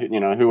who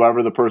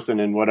whoever the person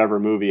in whatever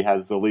movie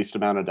has the least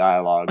amount of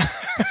dialogue.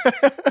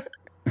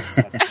 I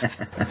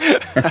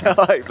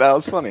like that.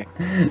 Was funny.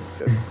 Good.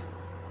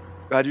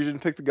 Glad you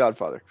didn't pick The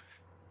Godfather.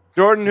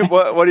 Jordan,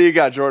 what do you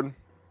got, Jordan?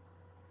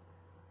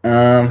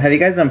 Have you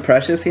guys done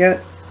Precious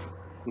yet?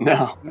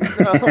 No.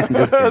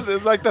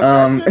 It's like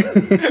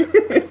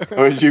the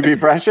Would you be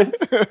Precious?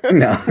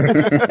 No.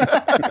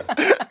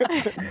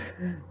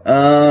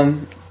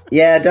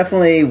 Yeah,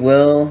 definitely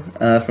Will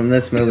from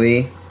this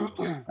movie.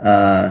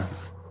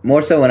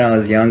 More so when I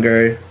was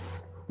younger.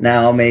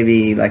 Now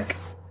maybe like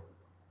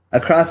a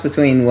cross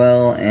between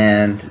Will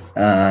and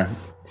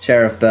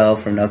Sheriff Bell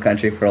from No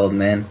Country for Old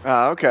Men.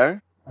 Okay.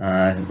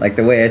 Like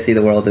the way I see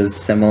the world is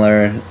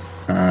similar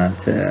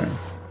to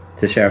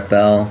Sheriff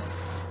Bell,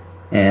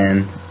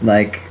 and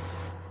like,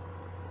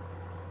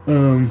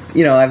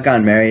 I've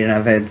gotten married and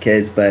I've had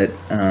kids, but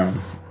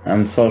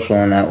I'm social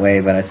in that way.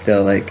 But I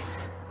still I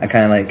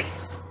kind of like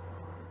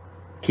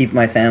keep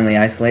my family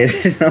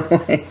isolated in a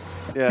way.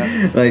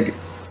 Yeah. Like,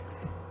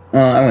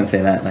 well, I wouldn't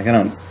say that. Like, I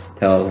don't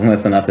tell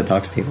Melissa not to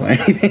talk to people or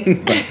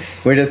anything. But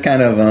we're just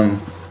kind of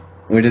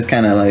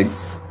like,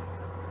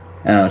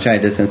 I don't know, try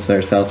to distance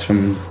ourselves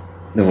from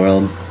the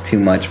world too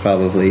much,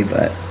 probably.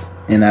 But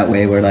in that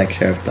way, we're like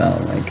Sheriff Bell.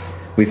 Like,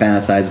 we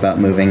fantasize about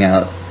moving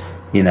out,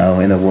 in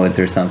the woods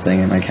or something,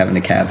 and like having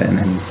a cabin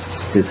and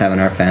just having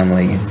our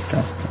family and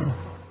stuff. So.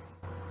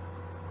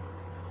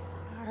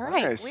 All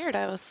right, nice.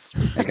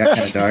 Weirdos. It got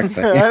kind of dark,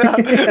 but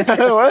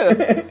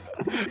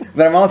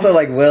but I'm also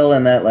like Will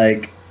in that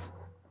like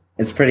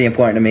it's pretty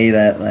important to me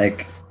that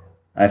like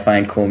I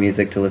find cool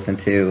music to listen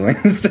to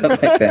and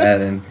stuff like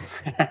that, and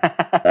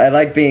I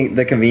like being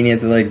the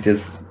convenience of like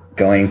just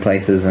going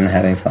places and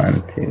having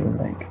fun too,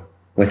 like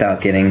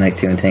without getting like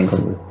too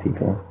entangled with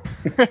people.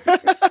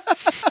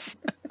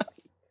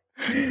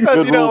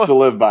 Good rules to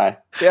live by.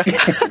 Yeah,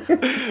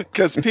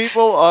 because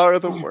people are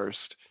the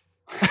worst.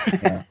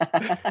 Yeah.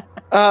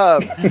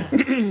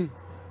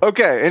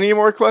 Okay. Any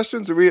more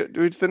questions? Did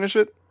we finish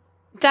it?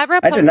 Deborah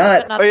I did posted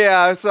not. another. Oh yeah,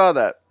 I saw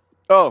that.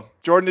 Oh,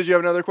 Jordan, did you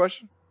have another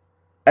question?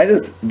 I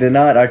just did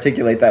not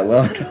articulate that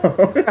well at all.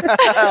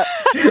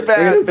 Too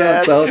bad, It man.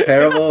 sounds so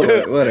terrible,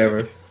 but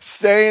whatever.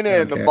 Staying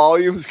in. The Okay.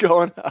 volume's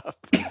going up.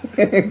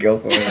 Go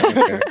for it. I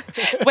don't care.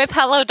 With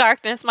Hello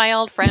Darkness, my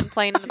old friend,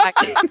 playing in the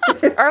background.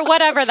 Or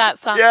whatever that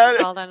song Yeah. is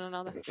called. I don't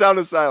know. Sound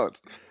of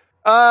silence.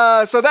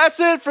 So that's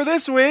it for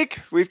this week.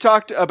 We've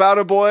talked about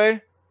a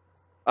boy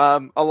a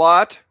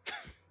lot.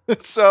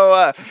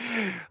 So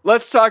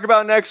let's talk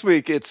about next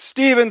week. It's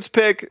Steven's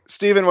pick.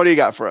 Steven, what do you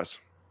got for us?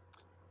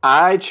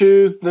 I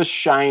choose The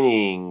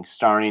Shining,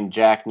 starring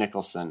Jack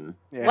Nicholson.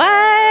 Yeah.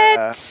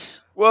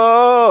 What?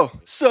 Whoa,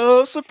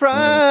 so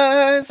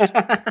surprised.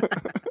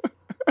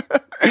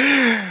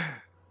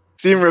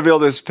 Steven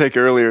revealed his pick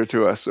earlier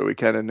to us, so we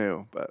kind of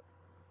knew. But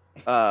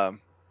I'm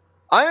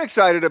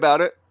excited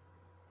about it.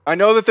 I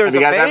know that there's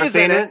Have a you guys ever maze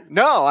seen in it. it?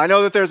 No, I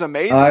know that there's a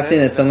maze Oh, I've in seen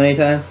it so many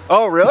times.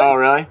 Oh, really? Oh,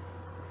 really?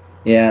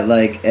 Yeah,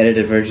 like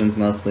edited versions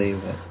mostly,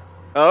 but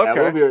Oh, Yeah,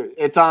 okay.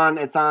 it's on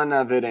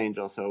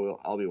VidAngel, so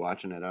I'll be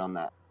watching it on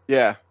that.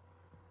 Yeah.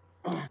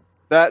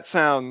 That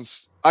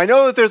sounds. I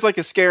know that there's like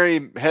a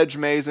scary hedge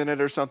maze in it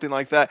or something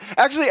like that.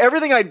 Actually,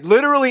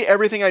 literally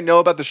everything I know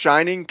about The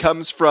Shining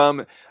comes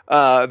from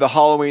the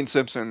Halloween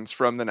Simpsons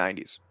from the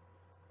 90s.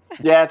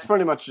 Yeah, it's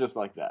pretty much just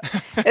like that.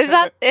 Is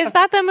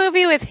that the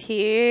movie with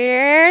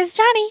Here's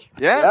Johnny?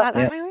 Yeah. Is that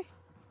that movie?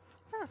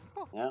 Oh,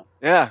 cool.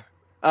 Yeah,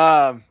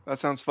 Yeah. That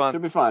sounds fun.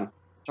 should be fun.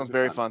 Sounds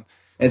very fun.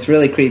 It's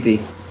really creepy.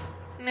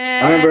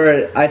 I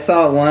remember I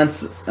saw it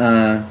once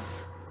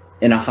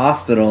in a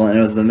hospital, and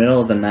it was the middle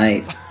of the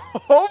night.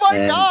 Oh my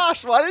And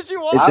gosh! Why did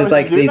you watch? It's Why just would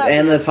like you do these that to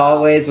endless yourself?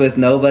 hallways with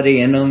nobody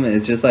in them.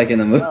 It's just like in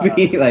the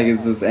movie, like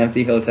it's this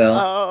empty hotel.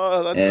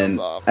 Oh, that And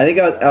sounds awful. I think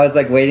I was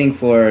like waiting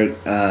for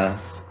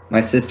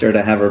my sister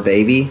to have her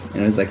baby,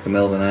 and it was like the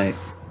middle of the night,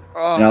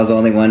 and I was the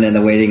only one in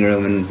the waiting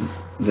room in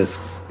this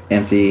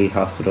empty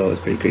hospital. It was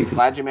pretty creepy.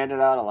 Glad you made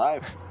it out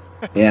alive.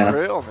 Yeah,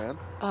 For real, man.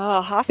 Oh,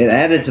 it hospital.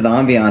 added to the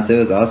ambiance. It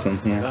was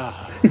awesome.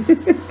 Yeah.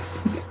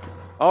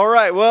 All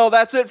right, well,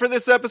 that's it for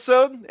this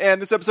episode.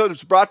 And this episode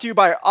is brought to you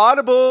by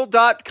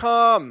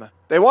Audible.com.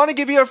 They want to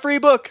give you a free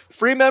book,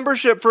 free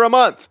membership for a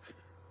month.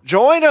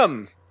 Join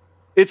them.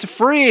 It's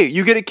free.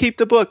 You get to keep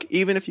the book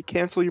even if you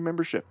cancel your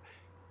membership.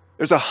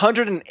 There's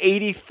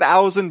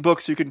 180,000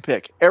 books you can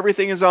pick.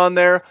 Everything is on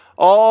there.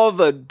 All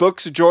the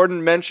books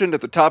Jordan mentioned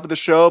at the top of the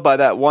show by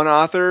that one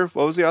author.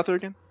 What was the author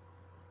again?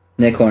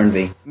 Nick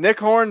Hornby.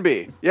 Nick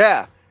Hornby.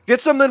 Yeah. Get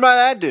something by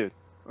that dude.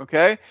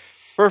 Okay?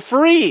 For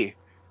free.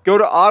 Go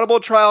to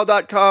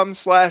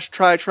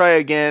audibletrial.com/try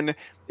again.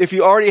 If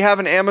you already have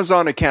an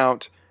Amazon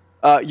account,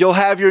 you'll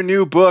have your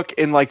new book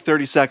in like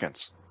 30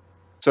 seconds.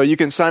 So you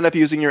can sign up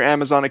using your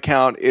Amazon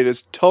account. It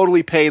is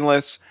totally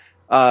painless.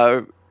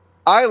 I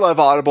love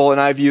Audible,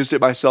 and I've used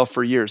it myself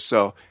for years.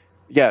 So,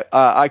 yeah,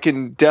 I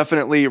can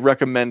definitely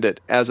recommend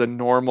it as a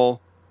normal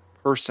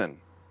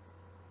person.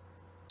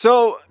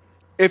 So,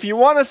 if you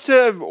want us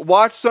to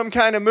watch some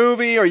kind of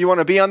movie or you want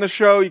to be on the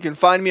show, you can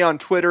find me on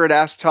Twitter at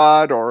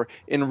AskTodd or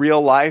in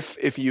real life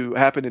if you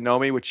happen to know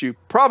me, which you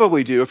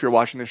probably do if you're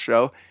watching the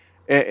show,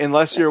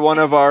 unless you're one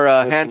of our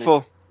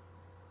handful.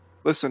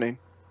 Listening.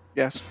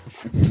 Yes.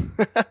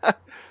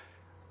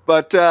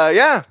 But,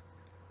 yeah,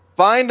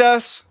 find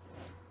us.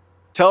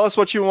 Tell us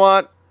what you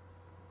want.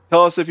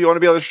 Tell us if you want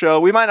to be on the show.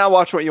 We might not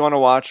watch what you want to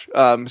watch,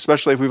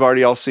 especially if we've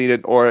already all seen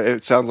it or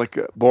it sounds like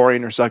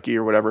boring or sucky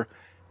or whatever.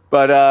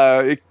 But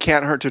it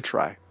can't hurt to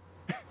try.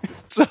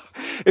 So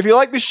if you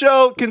like the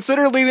show,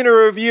 consider leaving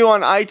a review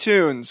on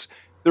iTunes.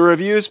 The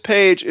reviews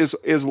page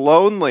is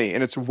lonely,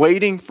 and it's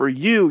waiting for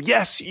you.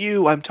 Yes,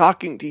 you. I'm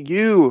talking to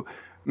you,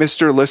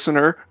 Mr.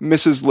 Listener,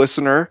 Mrs.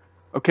 Listener.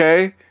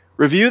 Okay?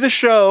 Review the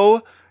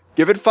show.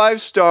 Give it 5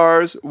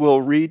 stars.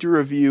 We'll read your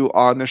review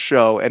on the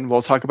show, and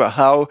we'll talk about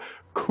how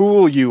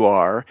cool you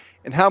are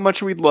and how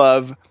much we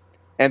love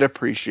and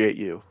appreciate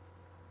you.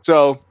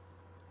 So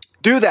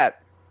do that.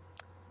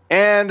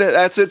 And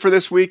that's it for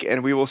this week,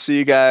 and we will see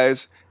you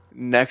guys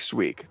next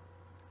week.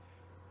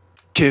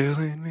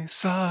 Killing me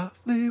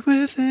softly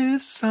with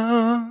his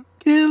song.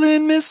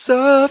 Killing me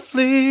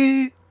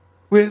softly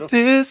with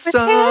his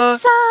song.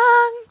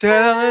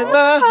 Telling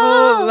my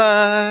whole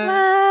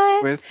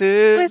life with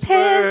his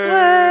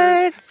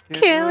words.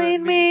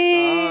 Killing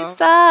me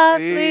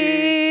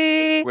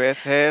softly with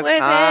his with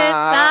his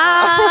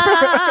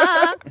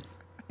song.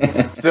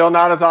 song. Still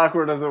not as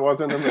awkward as it was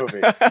in the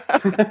movie.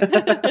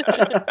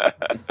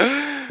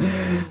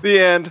 The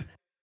end.